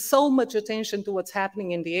paying so much attention to what's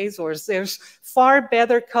happening in the Azores. There's far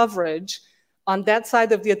better coverage on that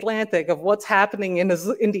side of the Atlantic of what's happening in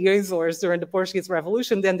the Azores during the Portuguese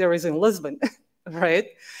Revolution than there is in Lisbon, right?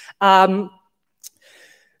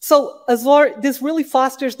 So this really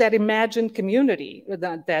fosters that imagined community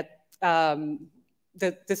that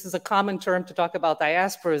this is a common term to talk about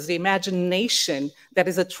diasporas, the imagination that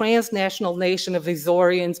is a transnational nation of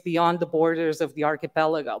Azoreans beyond the borders of the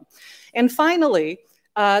archipelago. And finally,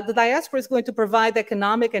 the diaspora is going to provide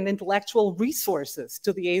economic and intellectual resources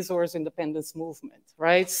to the Azores independence movement,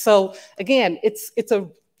 right? So again, it's a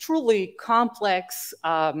truly complex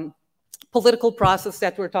political process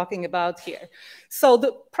that we're talking about here. So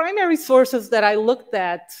the primary sources that I looked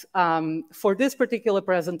at for this particular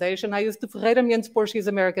presentation, I used the Ferreira Mendes Portuguese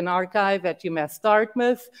American Archive at UMass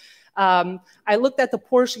Dartmouth. I looked at the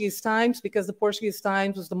Portuguese Times because the Portuguese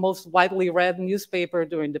Times was the most widely read newspaper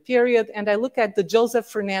during the period. And I looked at the Joseph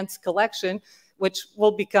Fernandes collection, which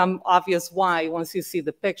will become obvious why once you see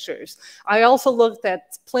the pictures. I also looked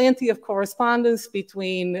at plenty of correspondence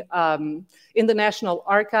between, in the National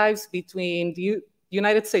Archives, between the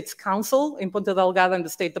United States Council in Ponta Delgada and the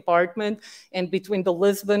State Department, and between the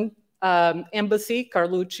Lisbon Embassy,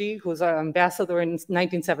 Carlucci, who's our ambassador in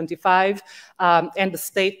 1975, and the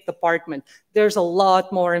State Department. There's a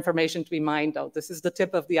lot more information to be mined out. This is the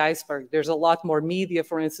tip of the iceberg. There's a lot more media,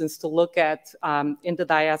 for instance, to look at in the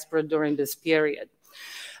diaspora during this period.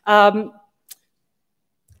 I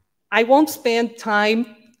won't spend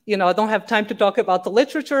time, I don't have time to talk about the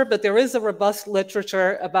literature, but there is a robust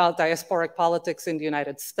literature about diasporic politics in the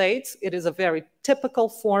United States. It is a very typical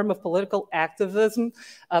form of political activism,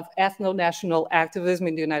 of ethno-national activism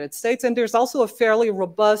in the United States. And there's also a fairly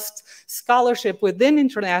robust scholarship within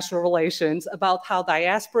international relations about how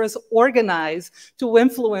diasporas organize to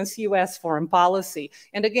influence US foreign policy.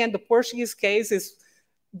 And again, the Portuguese case is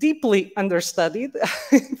deeply understudied.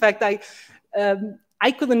 In fact, I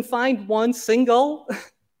couldn't find one single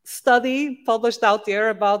study published out there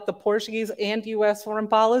about the Portuguese and US foreign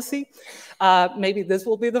policy. Maybe this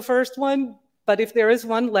will be the first one, but if there is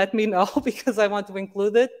one, let me know because I want to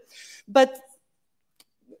include it. But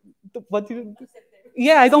what do you,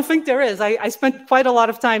 yeah, I don't think there is. I spent quite a lot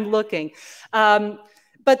of time looking.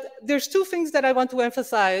 But there's two things that I want to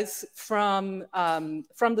emphasize from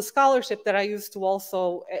the scholarship that I used to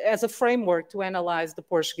also as a framework to analyze the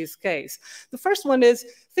Portuguese case. The first one is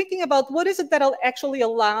thinking about what is it that actually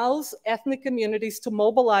allows ethnic communities to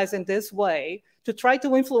mobilize in this way to try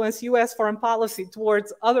to influence US foreign policy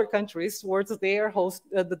towards other countries, towards their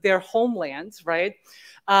homelands, right?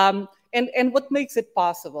 And what makes it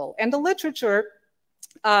possible. And the literature,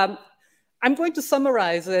 I'm going to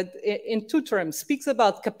summarize it in two terms. Speaks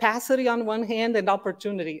about capacity on one hand and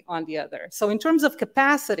opportunity on the other. So in terms of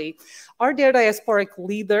capacity, are there diasporic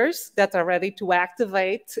leaders that are ready to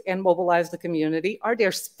activate and mobilize the community? Are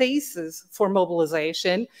there spaces for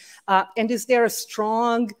mobilization? And is there a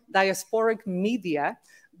strong diasporic media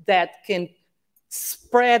that can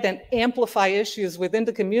spread and amplify issues within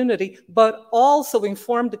the community, but also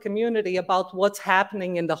inform the community about what's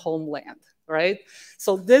happening in the homeland? Right?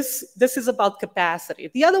 So this is about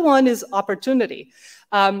capacity. The other one is opportunity.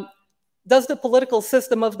 Does the political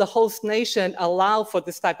system of the host nation allow for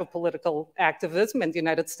this type of political activism? And the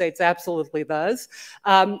United States absolutely does.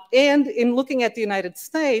 And in looking at the United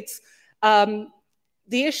States, the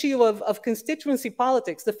issue of constituency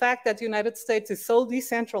politics, the fact that the United States is so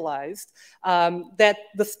decentralized, that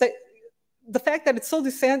the fact that it's so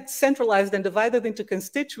decentralized and divided into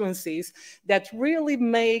constituencies that really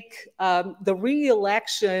make the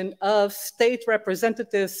re-election of state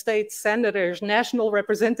representatives, state senators, national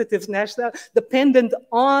representatives, dependent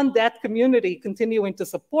on that community continuing to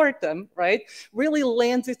support them, right, really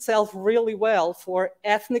lends itself really well for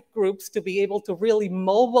ethnic groups to be able to really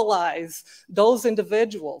mobilize those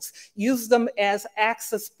individuals, use them as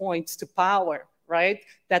access points to power, right,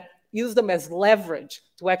 that use them as leverage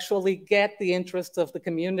to actually get the interests of the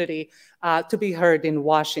community to be heard in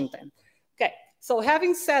Washington. Okay, so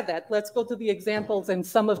having said that, let's go to the examples and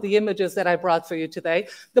some of the images that I brought for you today.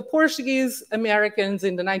 The Portuguese Americans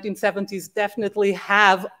in the 1970s definitely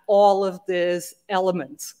have all of these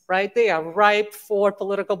elements, right? They are ripe for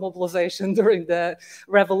political mobilization during the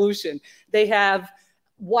revolution. They have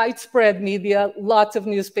widespread media, lots of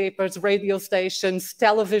newspapers, radio stations,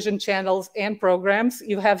 television channels, and programs.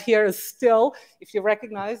 You have here a still, if you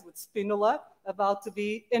recognize, with Spinola about to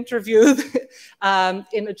be interviewed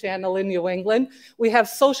in a channel in New England. We have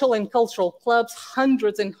social and cultural clubs,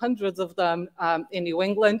 hundreds and hundreds of them in New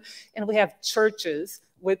England. And we have churches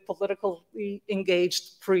with politically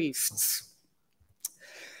engaged priests.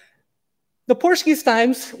 The Portuguese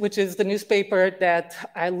Times, which is the newspaper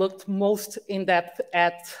that I looked most in depth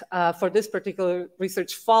at for this particular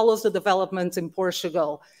research, follows the developments in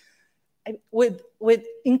Portugal with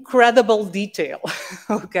incredible detail,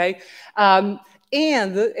 okay? And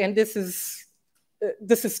this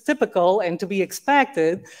is typical and to be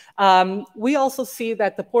expected. We also see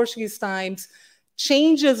that the Portuguese Times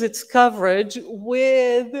changes its coverage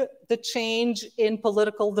with the change in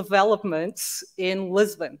political developments in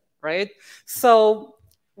Lisbon. Right? So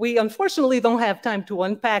we unfortunately don't have time to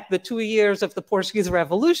unpack the 2 years of the Portuguese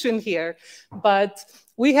Revolution here, but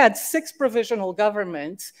we had 6 provisional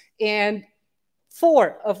governments, and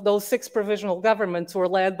 4 of those 6 provisional governments were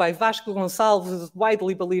led by Vasco Gonçalves, who is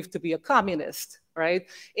widely believed to be a communist, right?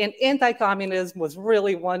 And anti-communism was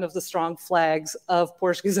really one of the strong flags of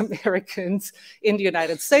Portuguese Americans in the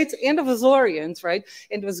United States and of Azoreans, right?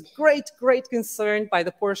 And it was great concern by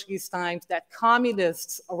the Portuguese Times that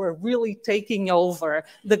communists were really taking over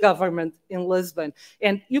the government in Lisbon.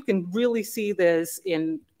 And you can really see this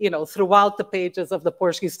in, throughout the pages of the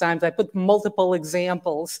Portuguese Times. I put multiple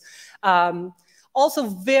examples. Also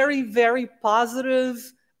very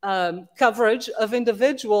positive coverage of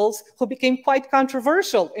individuals who became quite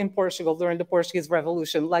controversial in Portugal during the Portuguese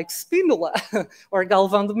Revolution, like Spinola or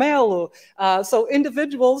Galvão de Melo. So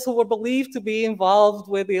individuals who were believed to be involved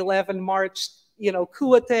with the 11 March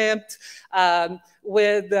coup attempt,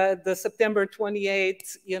 with the September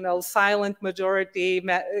 28th, silent majority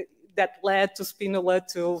that led to Spinola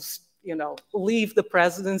to, leave the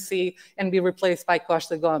presidency and be replaced by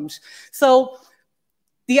Costa Gomes. So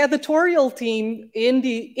the editorial team in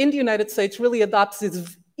the United States really adopts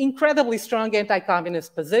this incredibly strong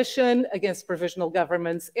anti-communist position against provisional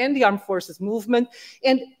governments and the armed forces movement,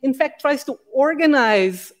 and in fact tries to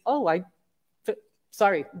organize,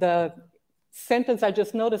 sorry, the sentence I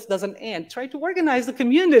just noticed doesn't end, try to organize the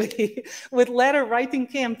community with letter writing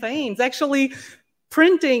campaigns, actually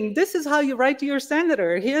printing, this is how you write to your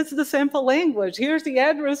senator, here's the sample language, here's the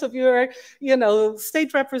address of your,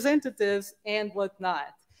 state representatives and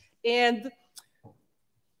whatnot. And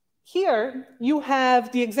here you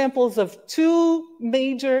have the examples of 2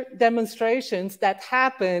 major demonstrations that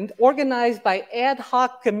happened, organized by ad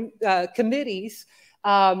hoc committees,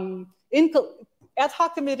 ad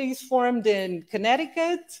hoc committees formed in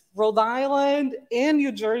Connecticut, Rhode Island, and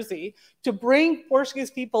New Jersey to bring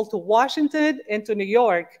Portuguese people to Washington and to New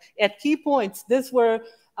York at key points. These were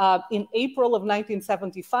in April of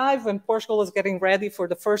 1975, when Portugal was getting ready for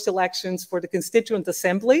the first elections for the Constituent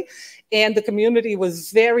Assembly, and the community was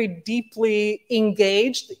very deeply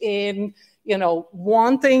engaged in you know,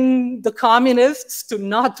 wanting the communists to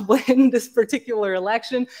not win this particular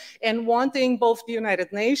election, and wanting both the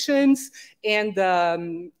United Nations and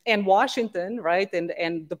Washington, right,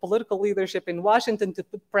 and the political leadership in Washington to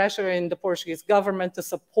put pressure in the Portuguese government to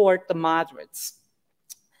support the moderates.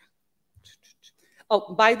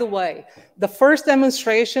 Oh, by the way, the first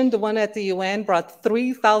demonstration, the one at the UN, brought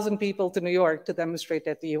 3,000 people to New York to demonstrate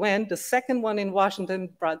at the UN. The second one in Washington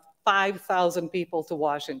brought 5,000 people to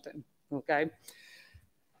Washington, okay?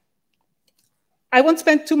 I won't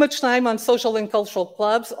spend too much time on social and cultural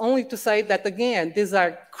clubs, only to say that, again, these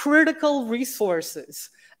are critical resources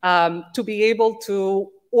to be able to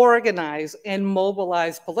organize and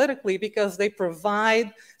mobilize politically, because they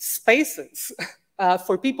provide spaces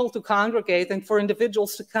for people to congregate and for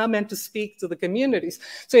individuals to come and to speak to the communities.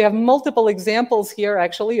 So you have multiple examples here,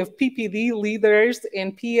 actually, of PPD leaders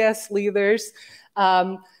and PS leaders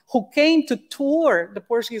who came to tour the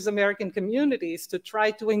Portuguese American communities to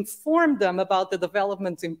try to inform them about the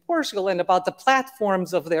developments in Portugal and about the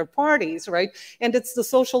platforms of their parties, right? And it's the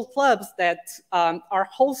social clubs that are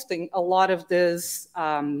hosting a lot of this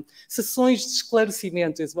sessões de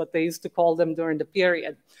esclarecimento is what they used to call them during the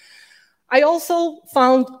period. I also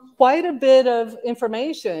found quite a bit of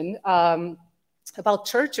information about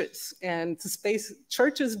churches and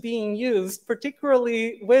churches being used,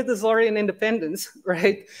 particularly with Azorean independence,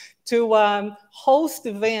 right, to host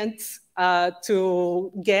events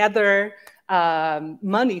to gather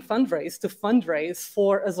money, to fundraise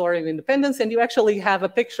for Azorean independence. And you actually have a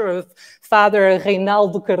picture of Father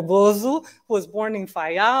Reinaldo Cardoso, who was born in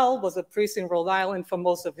Faial, was a priest in Rhode Island for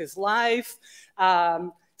most of his life,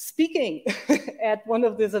 speaking at one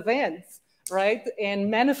of these events, right? And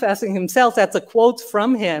manifesting himself, that's a quote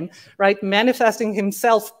from him, right? Manifesting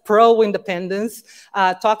himself pro-independence,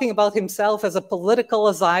 talking about himself as a political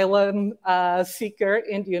asylum seeker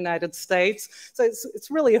in the United States. So it's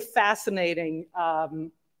really a fascinating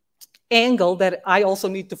angle that I also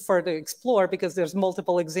need to further explore, because there's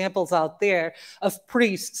multiple examples out there of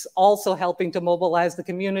priests also helping to mobilize the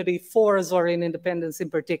community for Azorean independence in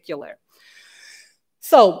particular.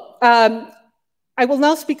 So I will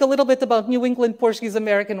now speak a little bit about New England Portuguese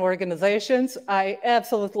American organizations. I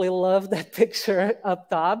absolutely love that picture up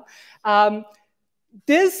top.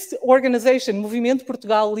 This organization, Movimento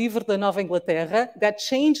Portugal Livre da Nova Inglaterra, that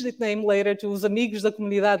changed its name later to Os Amigos da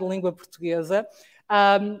Comunidade de Língua Portuguesa,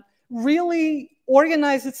 really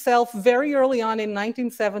organized itself very early on in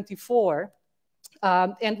 1974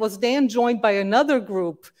 and was then joined by another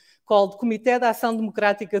group called Comitê da Ação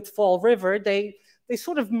Democrática de Fall River. They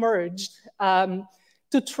sort of merged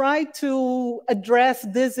to try to address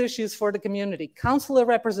these issues for the community. Consular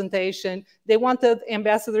representation, they wanted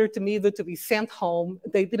Ambassador Temido to be sent home.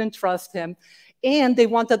 They didn't trust him. And they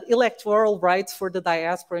wanted electoral rights for the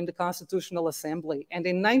diaspora in the Constitutional Assembly. And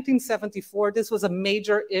in 1974, this was a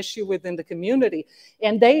major issue within the community.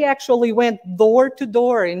 And they actually went door to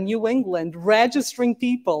door in New England, registering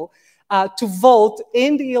people to vote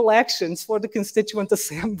in the elections for the Constituent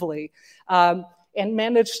Assembly. And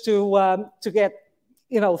managed to get,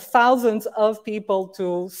 you know, thousands of people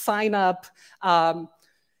to sign up,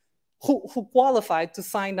 who qualified to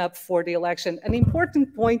sign up for the election. An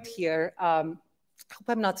important point here, I hope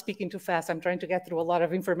I'm not speaking too fast, I'm trying to get through a lot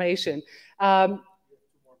of information.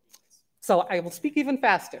 So I will speak even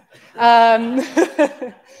faster.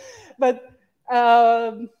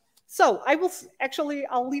 So I will actually,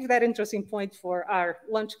 I'll leave that interesting point for our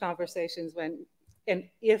lunch conversations and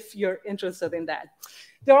if you're interested in that.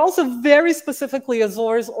 There are also very specifically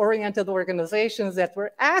Azores-oriented organizations that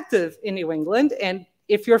were active in New England, and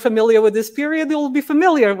if you're familiar with this period, you'll be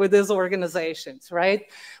familiar with these organizations, right?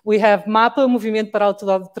 We have MAPA, Movimento para a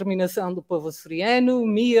Autodeterminação do Povo Açoriano,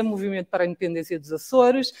 MIA, Movimento para a Independência dos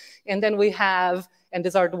Açores, and then we have, and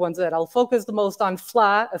these are the ones that I'll focus the most on,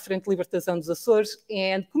 FLA, a Frente de Libertação dos Açores,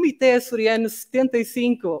 and Comitê Açoriano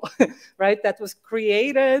 75, right? That was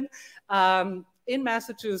created in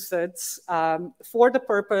Massachusetts for the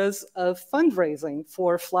purpose of fundraising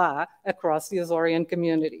for FLA across the Azorean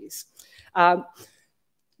communities.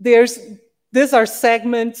 These are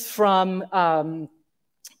segments from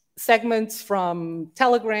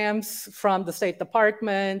telegrams from the State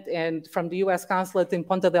Department and from the US Consulate in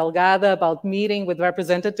Ponta Delgada about meeting with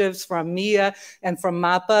representatives from MIA and from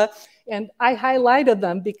MAPA. And I highlighted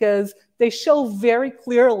them because they show very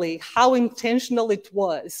clearly how intentional it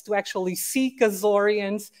was to actually seek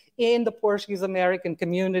Azoreans in the Portuguese American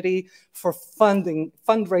community for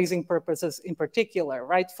fundraising purposes in particular,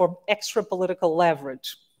 right, for extra political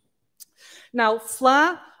leverage. Now,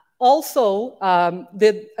 FLA also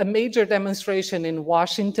did a major demonstration in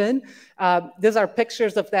Washington. These are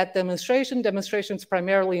pictures of that demonstration. Demonstrations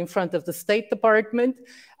primarily in front of the State Department.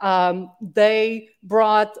 They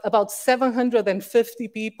brought about 750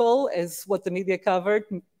 people, is what the media covered,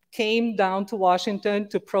 came down to Washington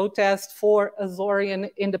to protest for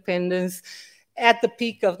Azorean independence at the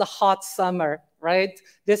peak of the hot summer, right?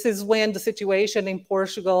 This is when the situation in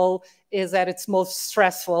Portugal is at its most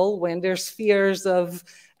stressful, when there's fears of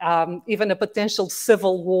even a potential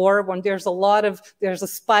civil war, when there's a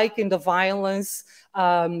spike in the violence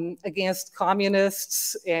against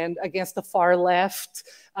communists and against the far left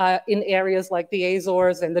in areas like the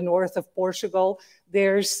Azores and the north of Portugal.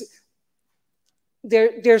 There's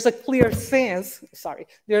a clear sense,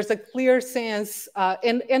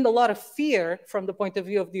 and a lot of fear from the point of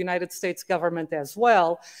view of the United States government as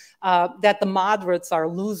well, that the moderates are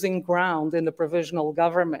losing ground in the provisional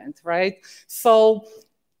government, right? So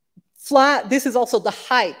this is also the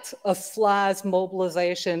height of FLA's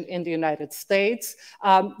mobilization in the United States.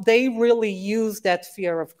 They really use that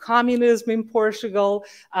fear of communism in Portugal,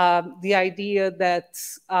 the idea that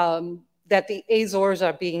the Azores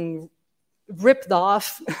are being ripped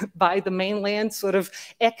off by the mainland, sort of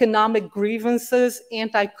economic grievances,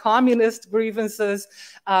 anti-communist grievances,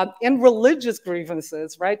 and religious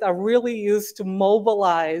grievances, right, are really used to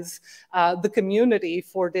mobilize the community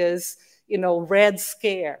for this, Red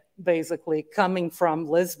Scare, basically, coming from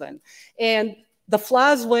Lisbon. And the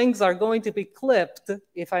FLA's wings are going to be clipped,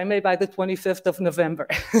 if I may, by the 25th of November,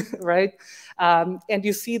 right? And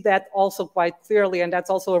you see that also quite clearly, and that's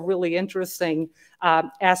also a really interesting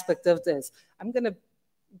aspect of this. I'm going to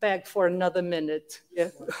beg for another minute. Yeah.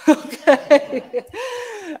 Okay.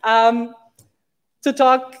 To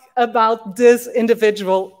talk about this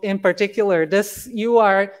individual in particular. You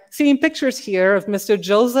are seeing pictures here of Mr.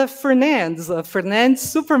 Joseph Fernandes of Fernandes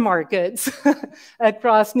Supermarkets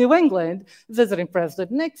across New England, visiting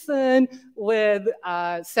President Nixon with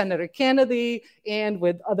Senator Kennedy and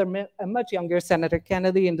with a much younger Senator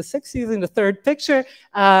Kennedy in the 60s in the third picture,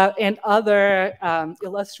 and other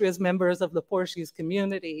illustrious members of the Portuguese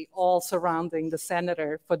community all surrounding the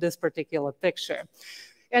senator for this particular picture.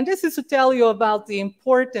 And this is to tell you about the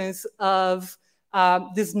importance of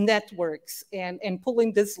these networks and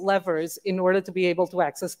pulling these levers in order to be able to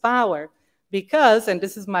access power. Because, and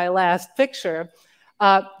this is my last picture,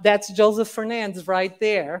 that's Joseph Fernandes right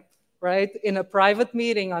there, right, in a private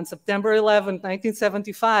meeting on September 11,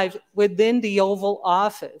 1975, within the Oval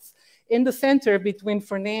Office. In the center between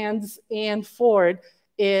Fernandes and Ford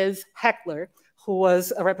is Heckler, who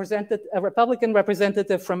was a Republican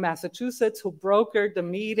representative from Massachusetts who brokered the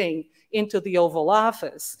meeting into the Oval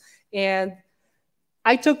Office. And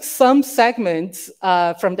I took some segments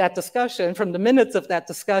from that discussion, from the minutes of that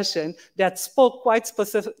discussion, that spoke quite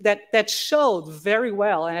specific, that showed very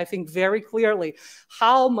well, and I think very clearly,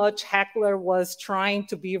 how much Heckler was trying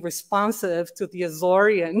to be responsive to the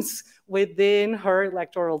Azoreans within her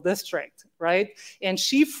electoral district, right? And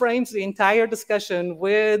she frames the entire discussion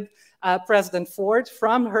with President Ford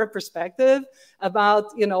from her perspective about,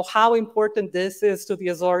 how important this is to the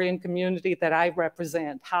Azorean community that I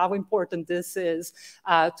represent, how important this is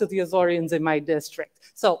to the Azoreans in my district.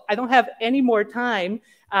 So I don't have any more time.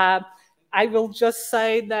 I will just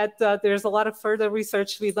say that there's a lot of further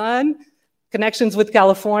research to be done. Connections with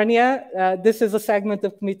California. This is a segment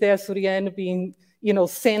of Comité Azorean being,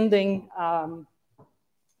 sending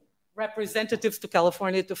representatives to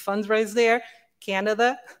California to fundraise there.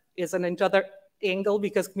 Canada is another angle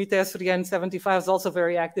because Comité Azorean 75 is also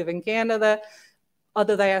very active in Canada.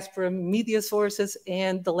 Other diaspora media sources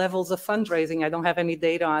and the levels of fundraising. I don't have any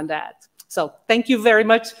data on that. So thank you very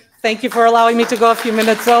much. Thank you for allowing me to go a few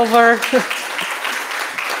minutes over.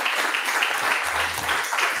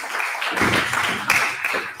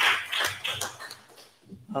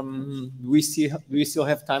 We still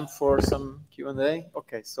have time for some Q&A?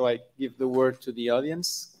 Okay, so I give the word to the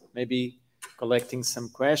audience, maybe collecting some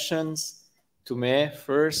questions. To me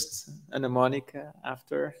first, Ana Monica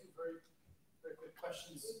after. Very quick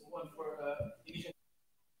questions. One for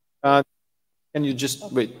can you just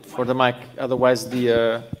wait for the mic? Otherwise,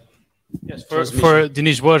 the yes, for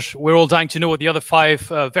Diniz Borges, we're all dying to know what the other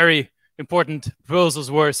 5 very important proposals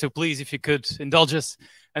were. So please, if you could indulge us.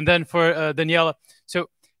 And then for Daniela, so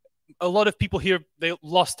a lot of people here, they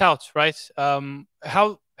lost out, right?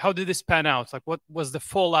 How did this pan out? Like, what was the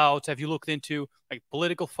fallout? Have you looked into like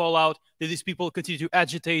political fallout? Did these people continue to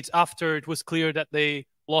agitate after it was clear that they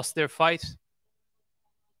lost their fight?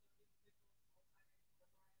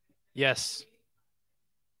 Yes.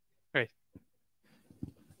 Great.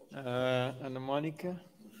 Ana Monica.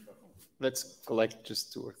 let's collect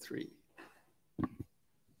just 2 or 3.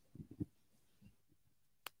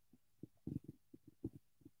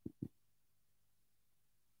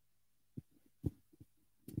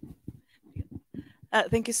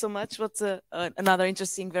 Thank you so much. What's another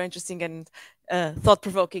interesting, very interesting and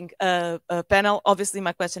thought-provoking panel. Obviously,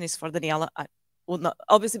 my question is for Daniela. Well, not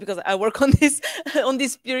obviously because I work on this on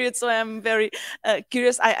this period, so I'm very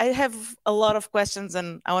curious. I have a lot of questions,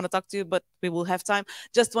 and I want to talk to you, but we will have time.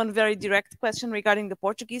 Just one very direct question regarding the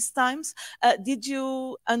Portuguese times. Did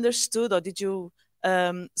you understood, or did you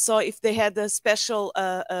saw if they had a special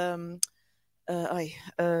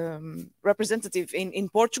representative in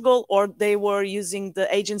Portugal, or they were using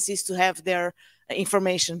the agencies to have their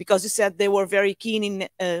information? Because you said they were very keen in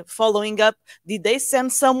following up. Did they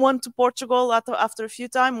send someone to Portugal after a few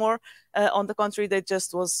times, or on the contrary, they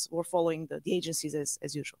just were following the agencies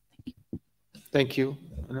as usual? Thank you. Thank you,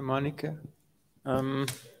 Ana Monica.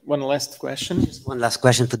 One last question. Just one last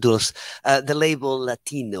question for Dulce. The label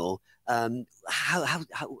Latino.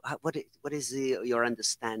 What is your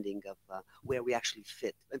understanding of where we actually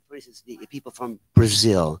fit? For instance, the people from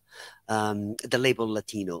Brazil, the label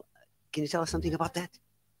Latino. Can you tell us something about that?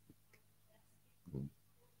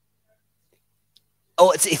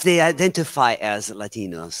 Oh, it's if they identify as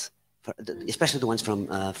Latinos, especially the ones from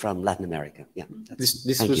Latin America. Yeah. This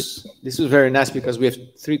was very nice because we have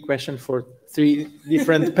 3 questions for 3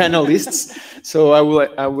 different panelists. So I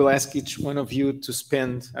will ask each one of you to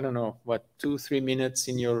spend, I don't know, what, 2-3 minutes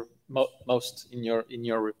in your in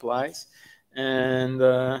your replies. And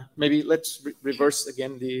maybe let's reverse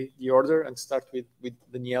again the order and start with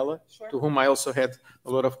Daniela, sure, to whom I also had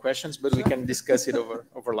a lot of questions, but we can discuss it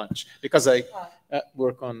over lunch. Because I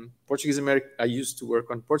work on Portuguese American, I used to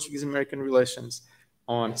work on Portuguese American relations,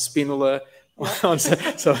 on Spinola, on,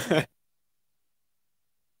 so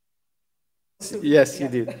yes, you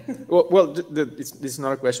did. Well, this is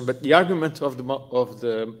not a question, but the argument of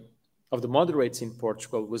the moderates in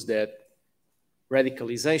Portugal was that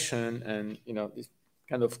radicalization and these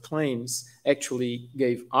kind of claims actually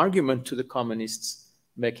gave argument to the communists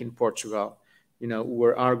back in Portugal, who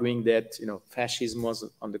were arguing that fascism was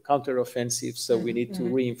on the counteroffensive, so we need to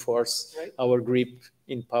reinforce our grip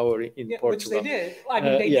in power in Portugal. Which they did. I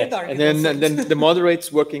mean, they did argue. And then the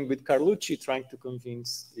moderates working with Carlucci trying to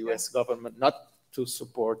convince the U.S. government not to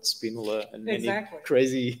support Spinola and many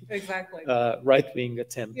crazy right-wing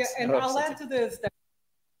attempts. Yeah, and I'll add to this that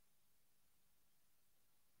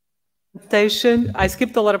I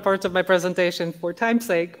skipped a lot of parts of my presentation for time's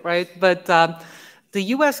sake, right? But the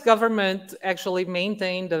US government actually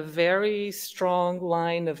maintained a very strong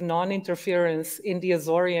line of non-interference in the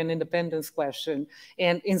Azorean independence question.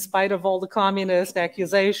 And in spite of all the communist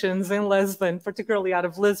accusations in Lisbon, particularly out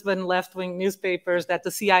of Lisbon left-wing newspapers, that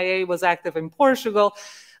the CIA was active in Portugal,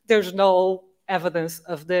 there's no evidence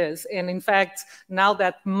of this. And in fact, now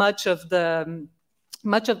that much of the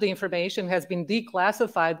information has been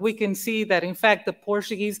declassified, we can see that, in fact, the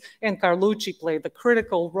Portuguese and Carlucci played a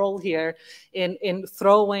critical role here in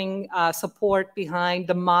throwing support behind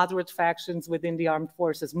the moderate factions within the armed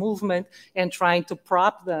forces movement and trying to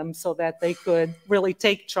prop them so that they could really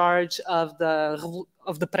take charge of the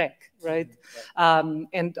PREC, right? And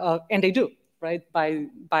they do, right, by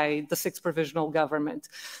the 6th Provisional Government.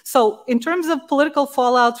 So in terms of political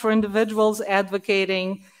fallout for individuals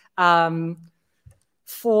advocating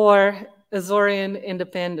for Azorean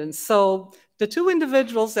independence. So the 2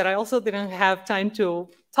 individuals that I also didn't have time to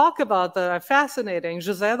talk about that are fascinating,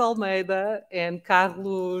 José de Almeida and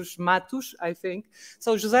Carlos Matos, I think.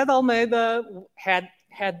 So José de Almeida had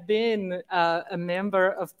been a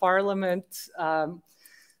member of parliament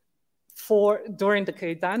during the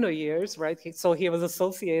Caetano years, right? So he was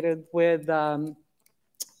associated with the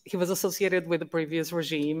previous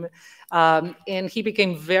regime, and he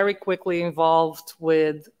became very quickly involved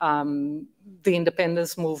with the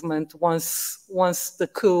independence movement once the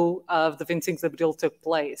coup of the 25 de Abril took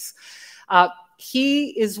place.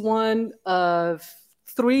 He is one of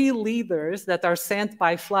 3 leaders that are sent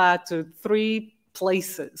by FLA to 3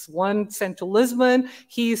 places. One sent to Lisbon.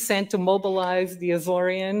 He is sent to mobilize the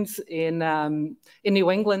Azoreans in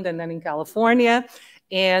New England and then in California.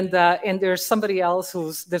 And there's somebody else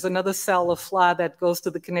there's another cell of FLA that goes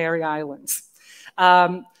to the Canary Islands.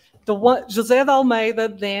 José de Almeida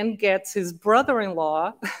then gets his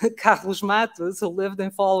brother-in-law, Carlos Matos, who lived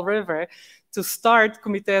in Fall River, to start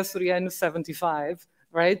Comitê Açoriano 75,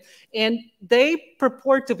 right? And they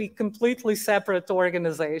purport to be completely separate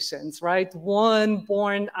organizations, right? One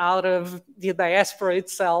born out of the diaspora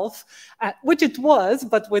itself, which it was,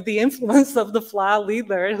 but with the influence of the FLA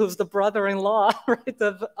leader, who's the brother-in-law, right,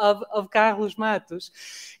 of Carlos Matos.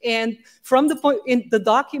 And from the point, in the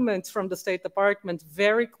documents from the State Department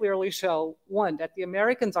very clearly show, one, that the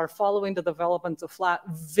Americans are following the development of FLA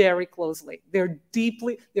very closely. They're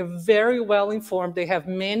very well informed. They have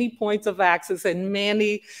many points of access and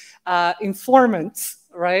many informants,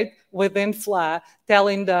 right, within FLA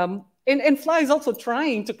telling them, and FLA is also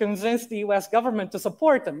trying to convince the US government to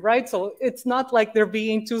support them, right? So it's not like they're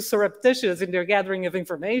being too surreptitious in their gathering of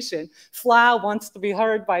information. FLA wants to be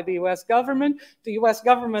heard by the US government. The US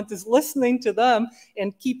government is listening to them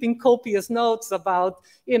and keeping copious notes about,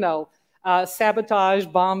 you know, sabotage,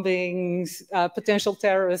 bombings, potential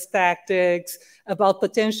terrorist tactics, about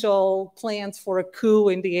potential plans for a coup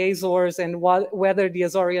in the Azores and whether the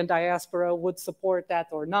Azorean diaspora would support that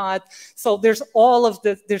or not. So there's all of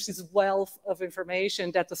this, there's this wealth of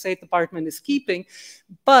information that the State Department is keeping,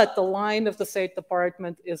 but the line of the State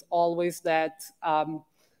Department is always that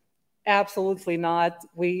absolutely not.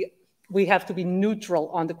 We have to be neutral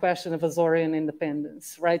on the question of Azorean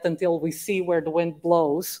independence, right, until we see where the wind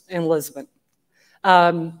blows in Lisbon.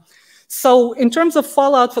 So in terms of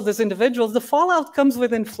fallout for these individuals, the fallout comes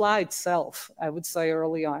within FLA itself, I would say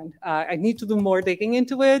early on. I need to do more digging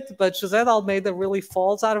into it, but José de Almeida really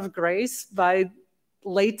falls out of grace by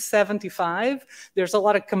late 75. There's a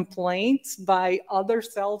lot of complaints by other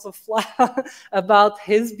cells of FLA about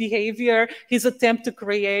his behavior, his attempt to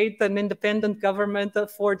create an independent government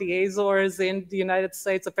for the Azores in the United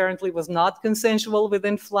States apparently was not consensual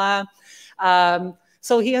within FLA.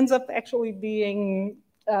 So he ends up actually being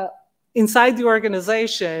inside the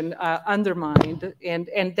organization undermined,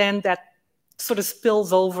 and then that sort of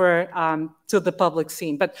spills over to the public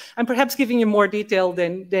scene. But I'm perhaps giving you more detail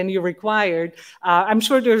than you required. I'm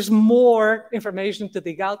sure there's more information to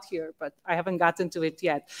dig out here, but I haven't gotten to it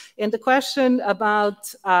yet. And the question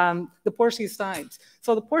about the Portuguese Times.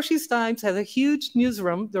 So the Portuguese Times has a huge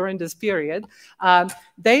newsroom during this period.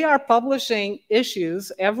 They are publishing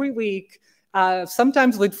issues every week,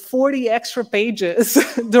 sometimes with 40 extra pages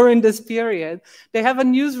during this period. They have a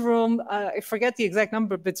newsroom, I forget the exact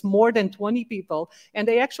number, but it's more than 20 people. And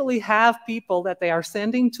they actually have people that they are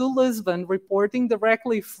sending to Lisbon, reporting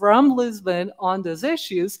directly from Lisbon on these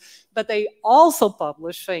issues. But they also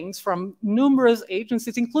publish things from numerous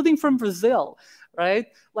agencies, including from Brazil, right?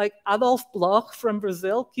 Like Adolf Bloch from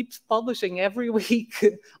Brazil keeps publishing every week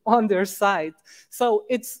on their site. So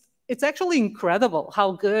it's actually incredible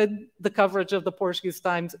how good the coverage of the Portuguese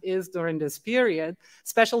Times is during this period,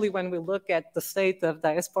 especially when we look at the state of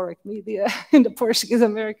diasporic media in the Portuguese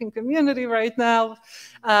American community right now.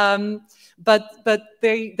 But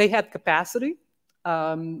they had capacity.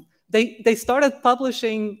 They started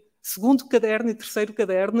publishing segundo caderno e terceiro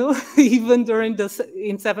caderno, even during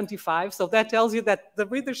in 75. So that tells you that the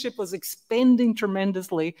readership was expanding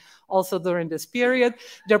tremendously also during this period.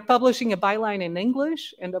 They're publishing a byline in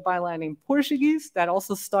English and a byline in Portuguese. That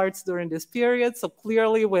also starts during this period. So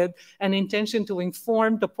clearly with an intention to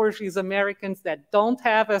inform the Portuguese Americans that don't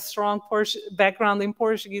have a strong background in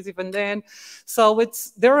Portuguese even then. So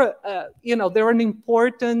they're an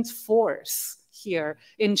important force here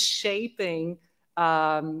in shaping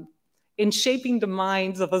the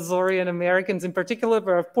minds of Azorean Americans in particular,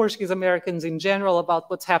 but of Portuguese Americans in general, about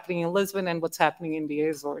what's happening in Lisbon and what's happening in the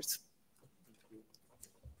Azores.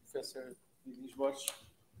 Professor Diniz Borges.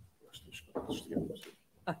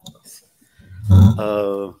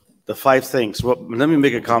 The five things. Well, let me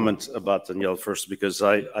make a comment about Daniela first, because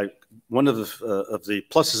one of the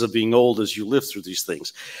pluses of being old is you live through these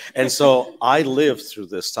things, and so I lived through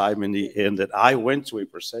this time in the end that I went to a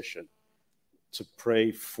procession to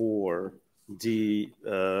pray for the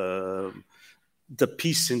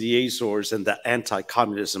peace in the Azores and the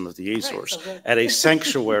anti-communism of the Azores at a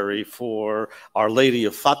sanctuary for Our Lady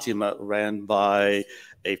of Fatima, ran by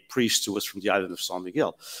a priest who was from the island of San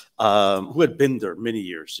Miguel, who had been there many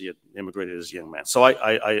years. He had immigrated as a young man. So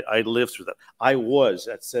I lived through that. I was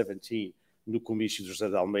at 17 no comício de José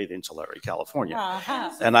de Almeida in Tulare, California,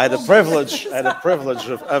 and I had the privilege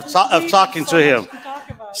of talking to him.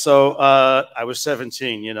 So I was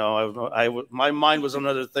 17, you know. My mind was on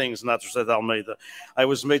other things, not José de Almeida. I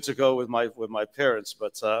was made to go with my parents,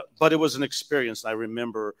 but it was an experience. I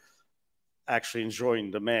remember actually enjoying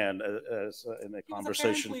the man in a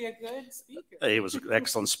conversation. He was apparently a good speaker. He was an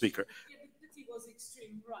excellent speaker. He was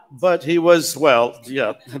extreme right. But he was, well,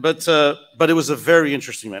 yeah. But it was a very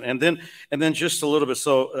interesting man. And then just a little bit.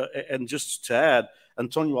 So and just to add,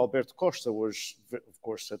 Antonio Alberto Costa was, of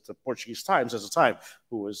course, at the Portuguese Times at the time,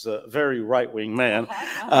 who was a very right-wing man,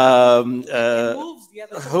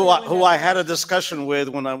 who I had a discussion with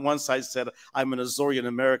when on one side said, I'm an Azorean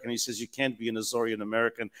American. He says, you can't be an Azorean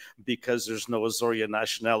American because there's no Azorean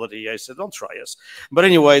nationality. I said, don't try us. But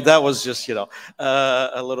anyway, that was just, you know,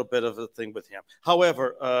 a little bit of a thing with him.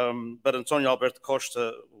 However, but Antonio Alberto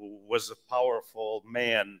Costa was a powerful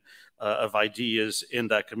man of ideas in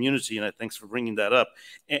that community, and thanks for bringing that up.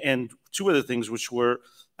 And two other things, which were,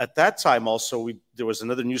 at that time also, there was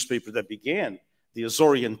another newspaper that began, the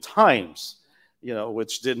Azorean Times, you know,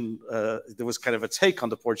 which didn't, there was kind of a take on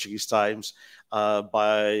the Portuguese Times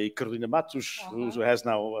by Carolina Matos, who has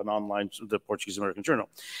now an online, the Portuguese American Journal.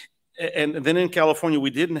 And then in California,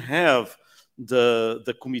 we didn't have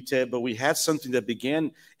the Comité, but we had something that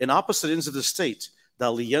began in opposite ends of the state. The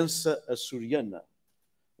Aliança Açoriana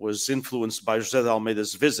was influenced by José de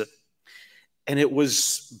Almeida's visit. And it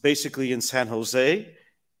was basically in San Jose,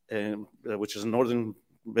 which is a northern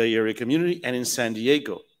Bay Area community, and in San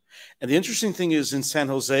Diego. And the interesting thing is in San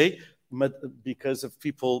Jose, because of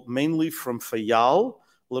people mainly from Fayal,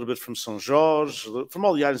 a little bit from São Jorge, from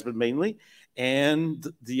all the islands, but mainly,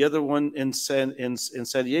 and the other one in San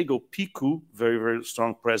Diego, Pico, very, very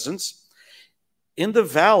strong presence. In the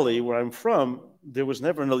valley where I'm from, there was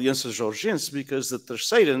never an Aliança Jorgense because the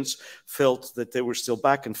Terceirans felt that they were still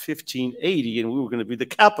back in 1580 and we were going to be the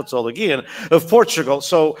capital again of Portugal.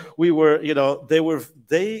 So we were, you know, they,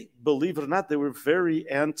 believe it or not, they were very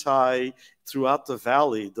anti throughout the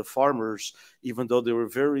valley, the farmers, even though they were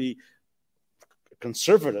very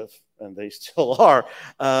conservative, and they still are,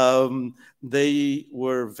 they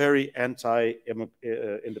were very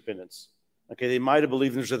anti-independence. Okay, they might have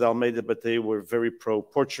believed in José de Almeida, but they were very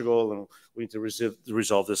pro-Portugal, and we need to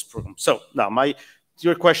resolve this problem. So now,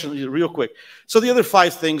 your question, real quick. So the other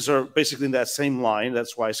 5 things are basically in that same line.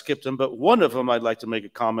 That's why I skipped them. But one of them I'd like to make a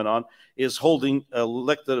comment on is holding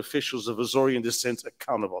elected officials of Azorean descent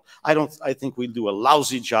accountable. I think we do a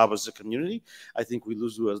lousy job as a community. I think we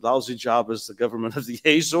do a lousy job as the government of the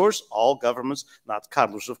Azores. All governments, not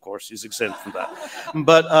Carlos, of course, he's exempt from that.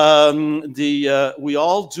 But we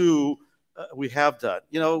all do. We have done,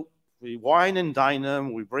 you know, we wine and dine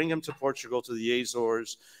them, we bring them to Portugal, to the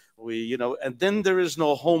Azores, you know, and then there is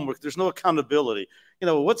no homework, there's no accountability. You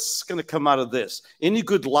know, what's going to come out of this? Any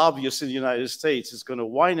good lobbyist in the United States is going to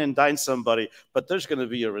wine and dine somebody, but there's going to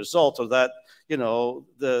be a result of that, you know,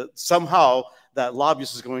 somehow that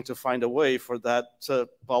lobbyist is going to find a way for that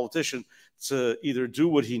politician to either do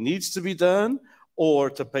what he needs to be done or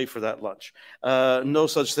to pay for that lunch. No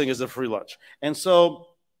such thing as a free lunch. And so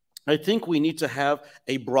I think we need to have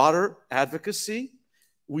a broader advocacy.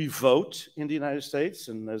 We vote in the United States,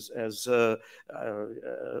 and as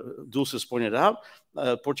Dulce has pointed out,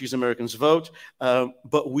 Portuguese Americans vote,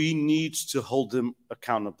 but we need to hold them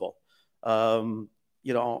accountable.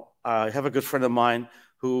 You know, I have a good friend of mine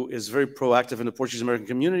who is very proactive in the Portuguese American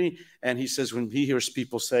community, and he says when he hears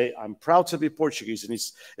people say, I'm proud to be Portuguese, and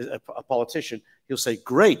he's a politician, he'll say,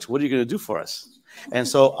 great, what are you going to do for us? And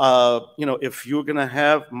so, you know, if you're going to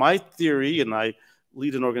have my theory, and I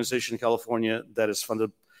lead an organization in California that is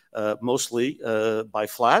funded mostly by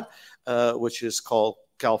FLAD, which is called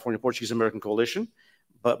California Portuguese American Coalition.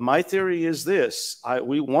 But my theory is this.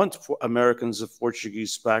 We want Americans of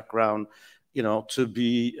Portuguese background, you know, to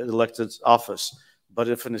be elected office. But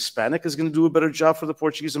if an Hispanic is going to do a better job for the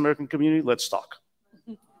Portuguese American community, let's talk.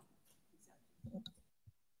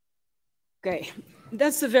 Okay.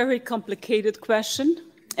 That's a very complicated question,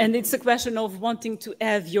 and it's a question of wanting to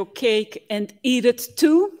have your cake and eat it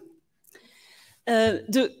too.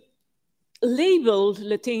 The label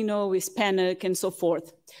Latino, Hispanic, and so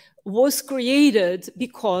forth was created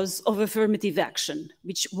because of affirmative action,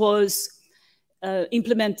 which was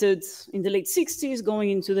implemented in the late 60s, going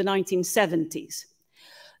into the 1970s.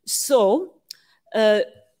 So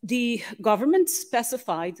the government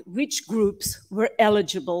specified which groups were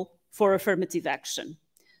eligible for affirmative action.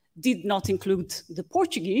 Did not include the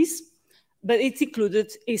Portuguese, but it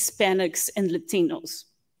included Hispanics and Latinos.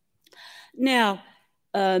 Now,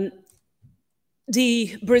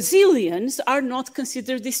 the Brazilians are not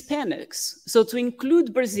considered Hispanics. So to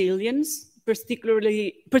include Brazilians,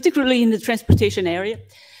 particularly in the transportation area,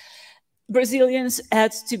 Brazilians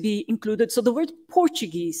had to be included. So the word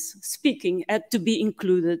Portuguese speaking had to be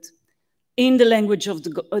included in the language of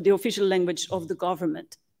the official language of the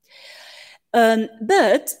government.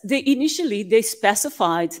 But initially they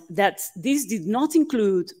specified that this did not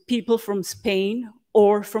include people from Spain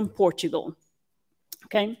or from Portugal.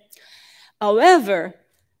 Okay. However,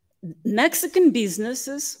 Mexican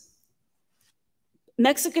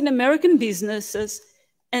American businesses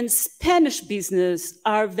and Spanish business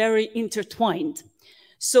are very intertwined.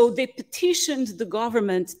 So they petitioned the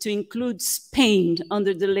government to include Spain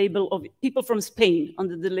under the label of people from Spain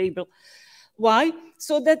under the label. Why?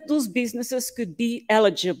 So that those businesses could be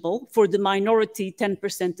eligible for the minority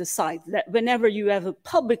 10% aside, that whenever you have a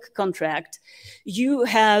public contract, you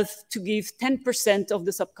have to give 10% of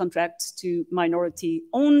the subcontracts to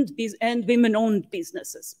minority-owned and women-owned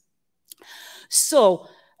businesses. So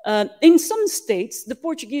in some states, the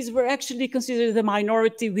Portuguese were actually considered a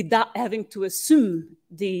minority without having to assume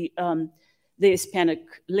the Hispanic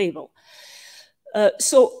label.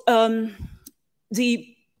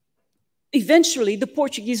 Eventually, the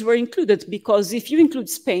Portuguese were included because if you include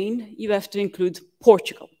Spain, you have to include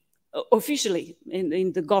Portugal, officially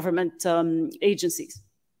in the government agencies.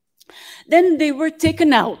 Then they were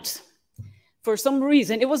taken out for some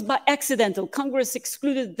reason. It was by accidental. Congress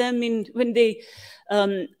excluded them when they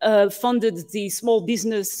funded the Small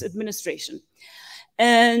Business Administration.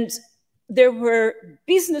 And there were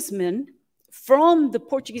businessmen from the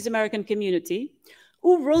Portuguese American community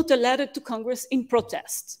who wrote a letter to Congress in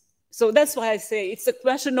protest. So that's why I say it's a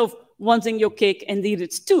question of wanting your cake and eat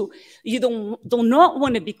it too. You do not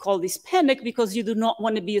want to be called Hispanic because you do not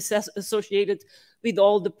want to be associated with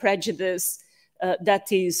all the prejudice that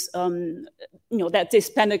is, that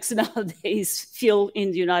Hispanics nowadays feel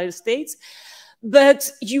in the United States. But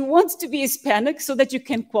you want to be Hispanic so that you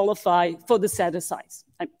can qualify for the set-asides.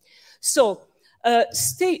 So the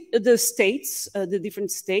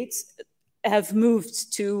different states have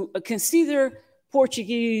moved to consider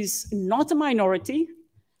Portuguese not a minority,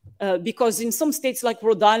 because in some states like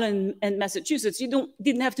Rhode Island and Massachusetts, you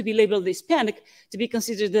didn't have to be labeled Hispanic to be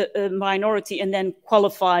considered a minority and then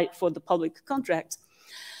qualify for the public contract.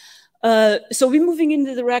 So we're moving in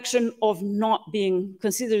the direction of not being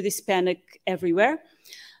considered Hispanic everywhere.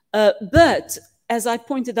 But as I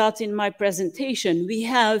pointed out in my presentation, we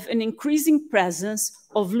have an increasing presence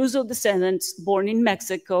of Luso descendants born in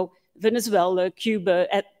Mexico, Venezuela, Cuba,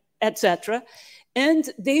 etc.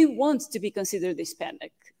 And they want to be considered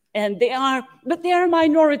Hispanic, and they are a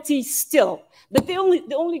minority still. But they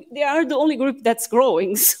are the only group that's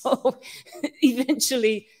growing. So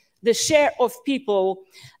eventually, the share of people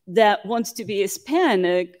that want to be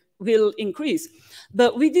Hispanic will increase.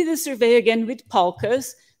 But we did a survey again with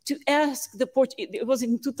Palcas to ask it was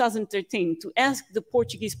in 2013, to ask the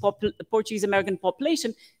Portuguese American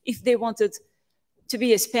population if they wanted to be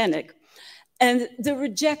Hispanic. And the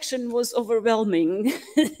rejection was overwhelming.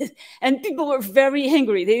 And people were very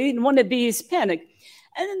angry. They didn't want to be Hispanic.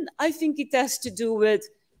 And I think it has to do with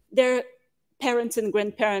their parents and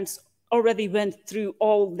grandparents already went through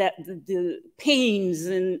all that, the pains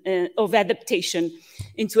of adaptation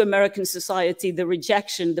into American society, the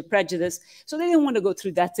rejection, the prejudice. So they didn't want to go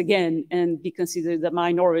through that again and be considered a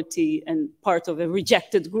minority and part of a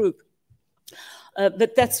rejected group.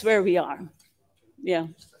 But that's where we are. Yeah.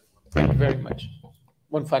 Thank you very much.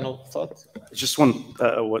 One final thought. Just one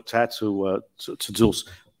what to add to Dulce.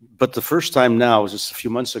 But the first time now, just a few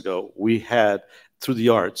months ago, we had, through the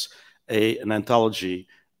arts, an anthology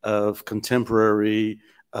of contemporary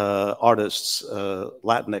artists,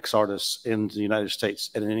 Latinx artists in the United States,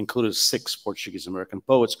 and it included 6 Portuguese American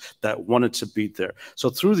poets that wanted to be there. So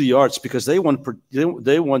through the arts, because they want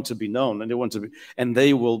to be known, and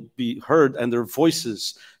they will be heard, and their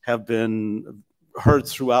voices have been heard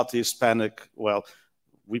throughout the Hispanic, well,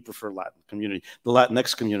 we prefer Latin community, the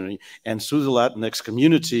Latinx community, and through the Latinx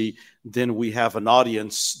community, then we have an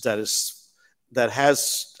audience that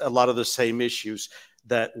has a lot of the same issues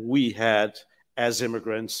that we had as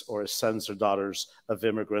immigrants or as sons or daughters of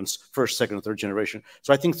immigrants, first, second, or third generation.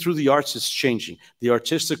 So I think through the arts, it's changing. The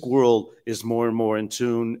artistic world is more and more in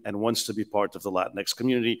tune and wants to be part of the Latinx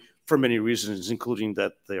community for many reasons, including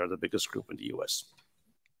that they are the biggest group in the US.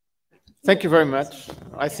 Thank you very much.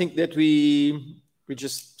 I think that we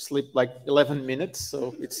just slept like 11 minutes,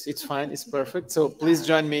 so it's fine, it's perfect. So please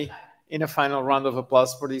join me in a final round of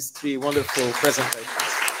applause for these 3 wonderful presentations.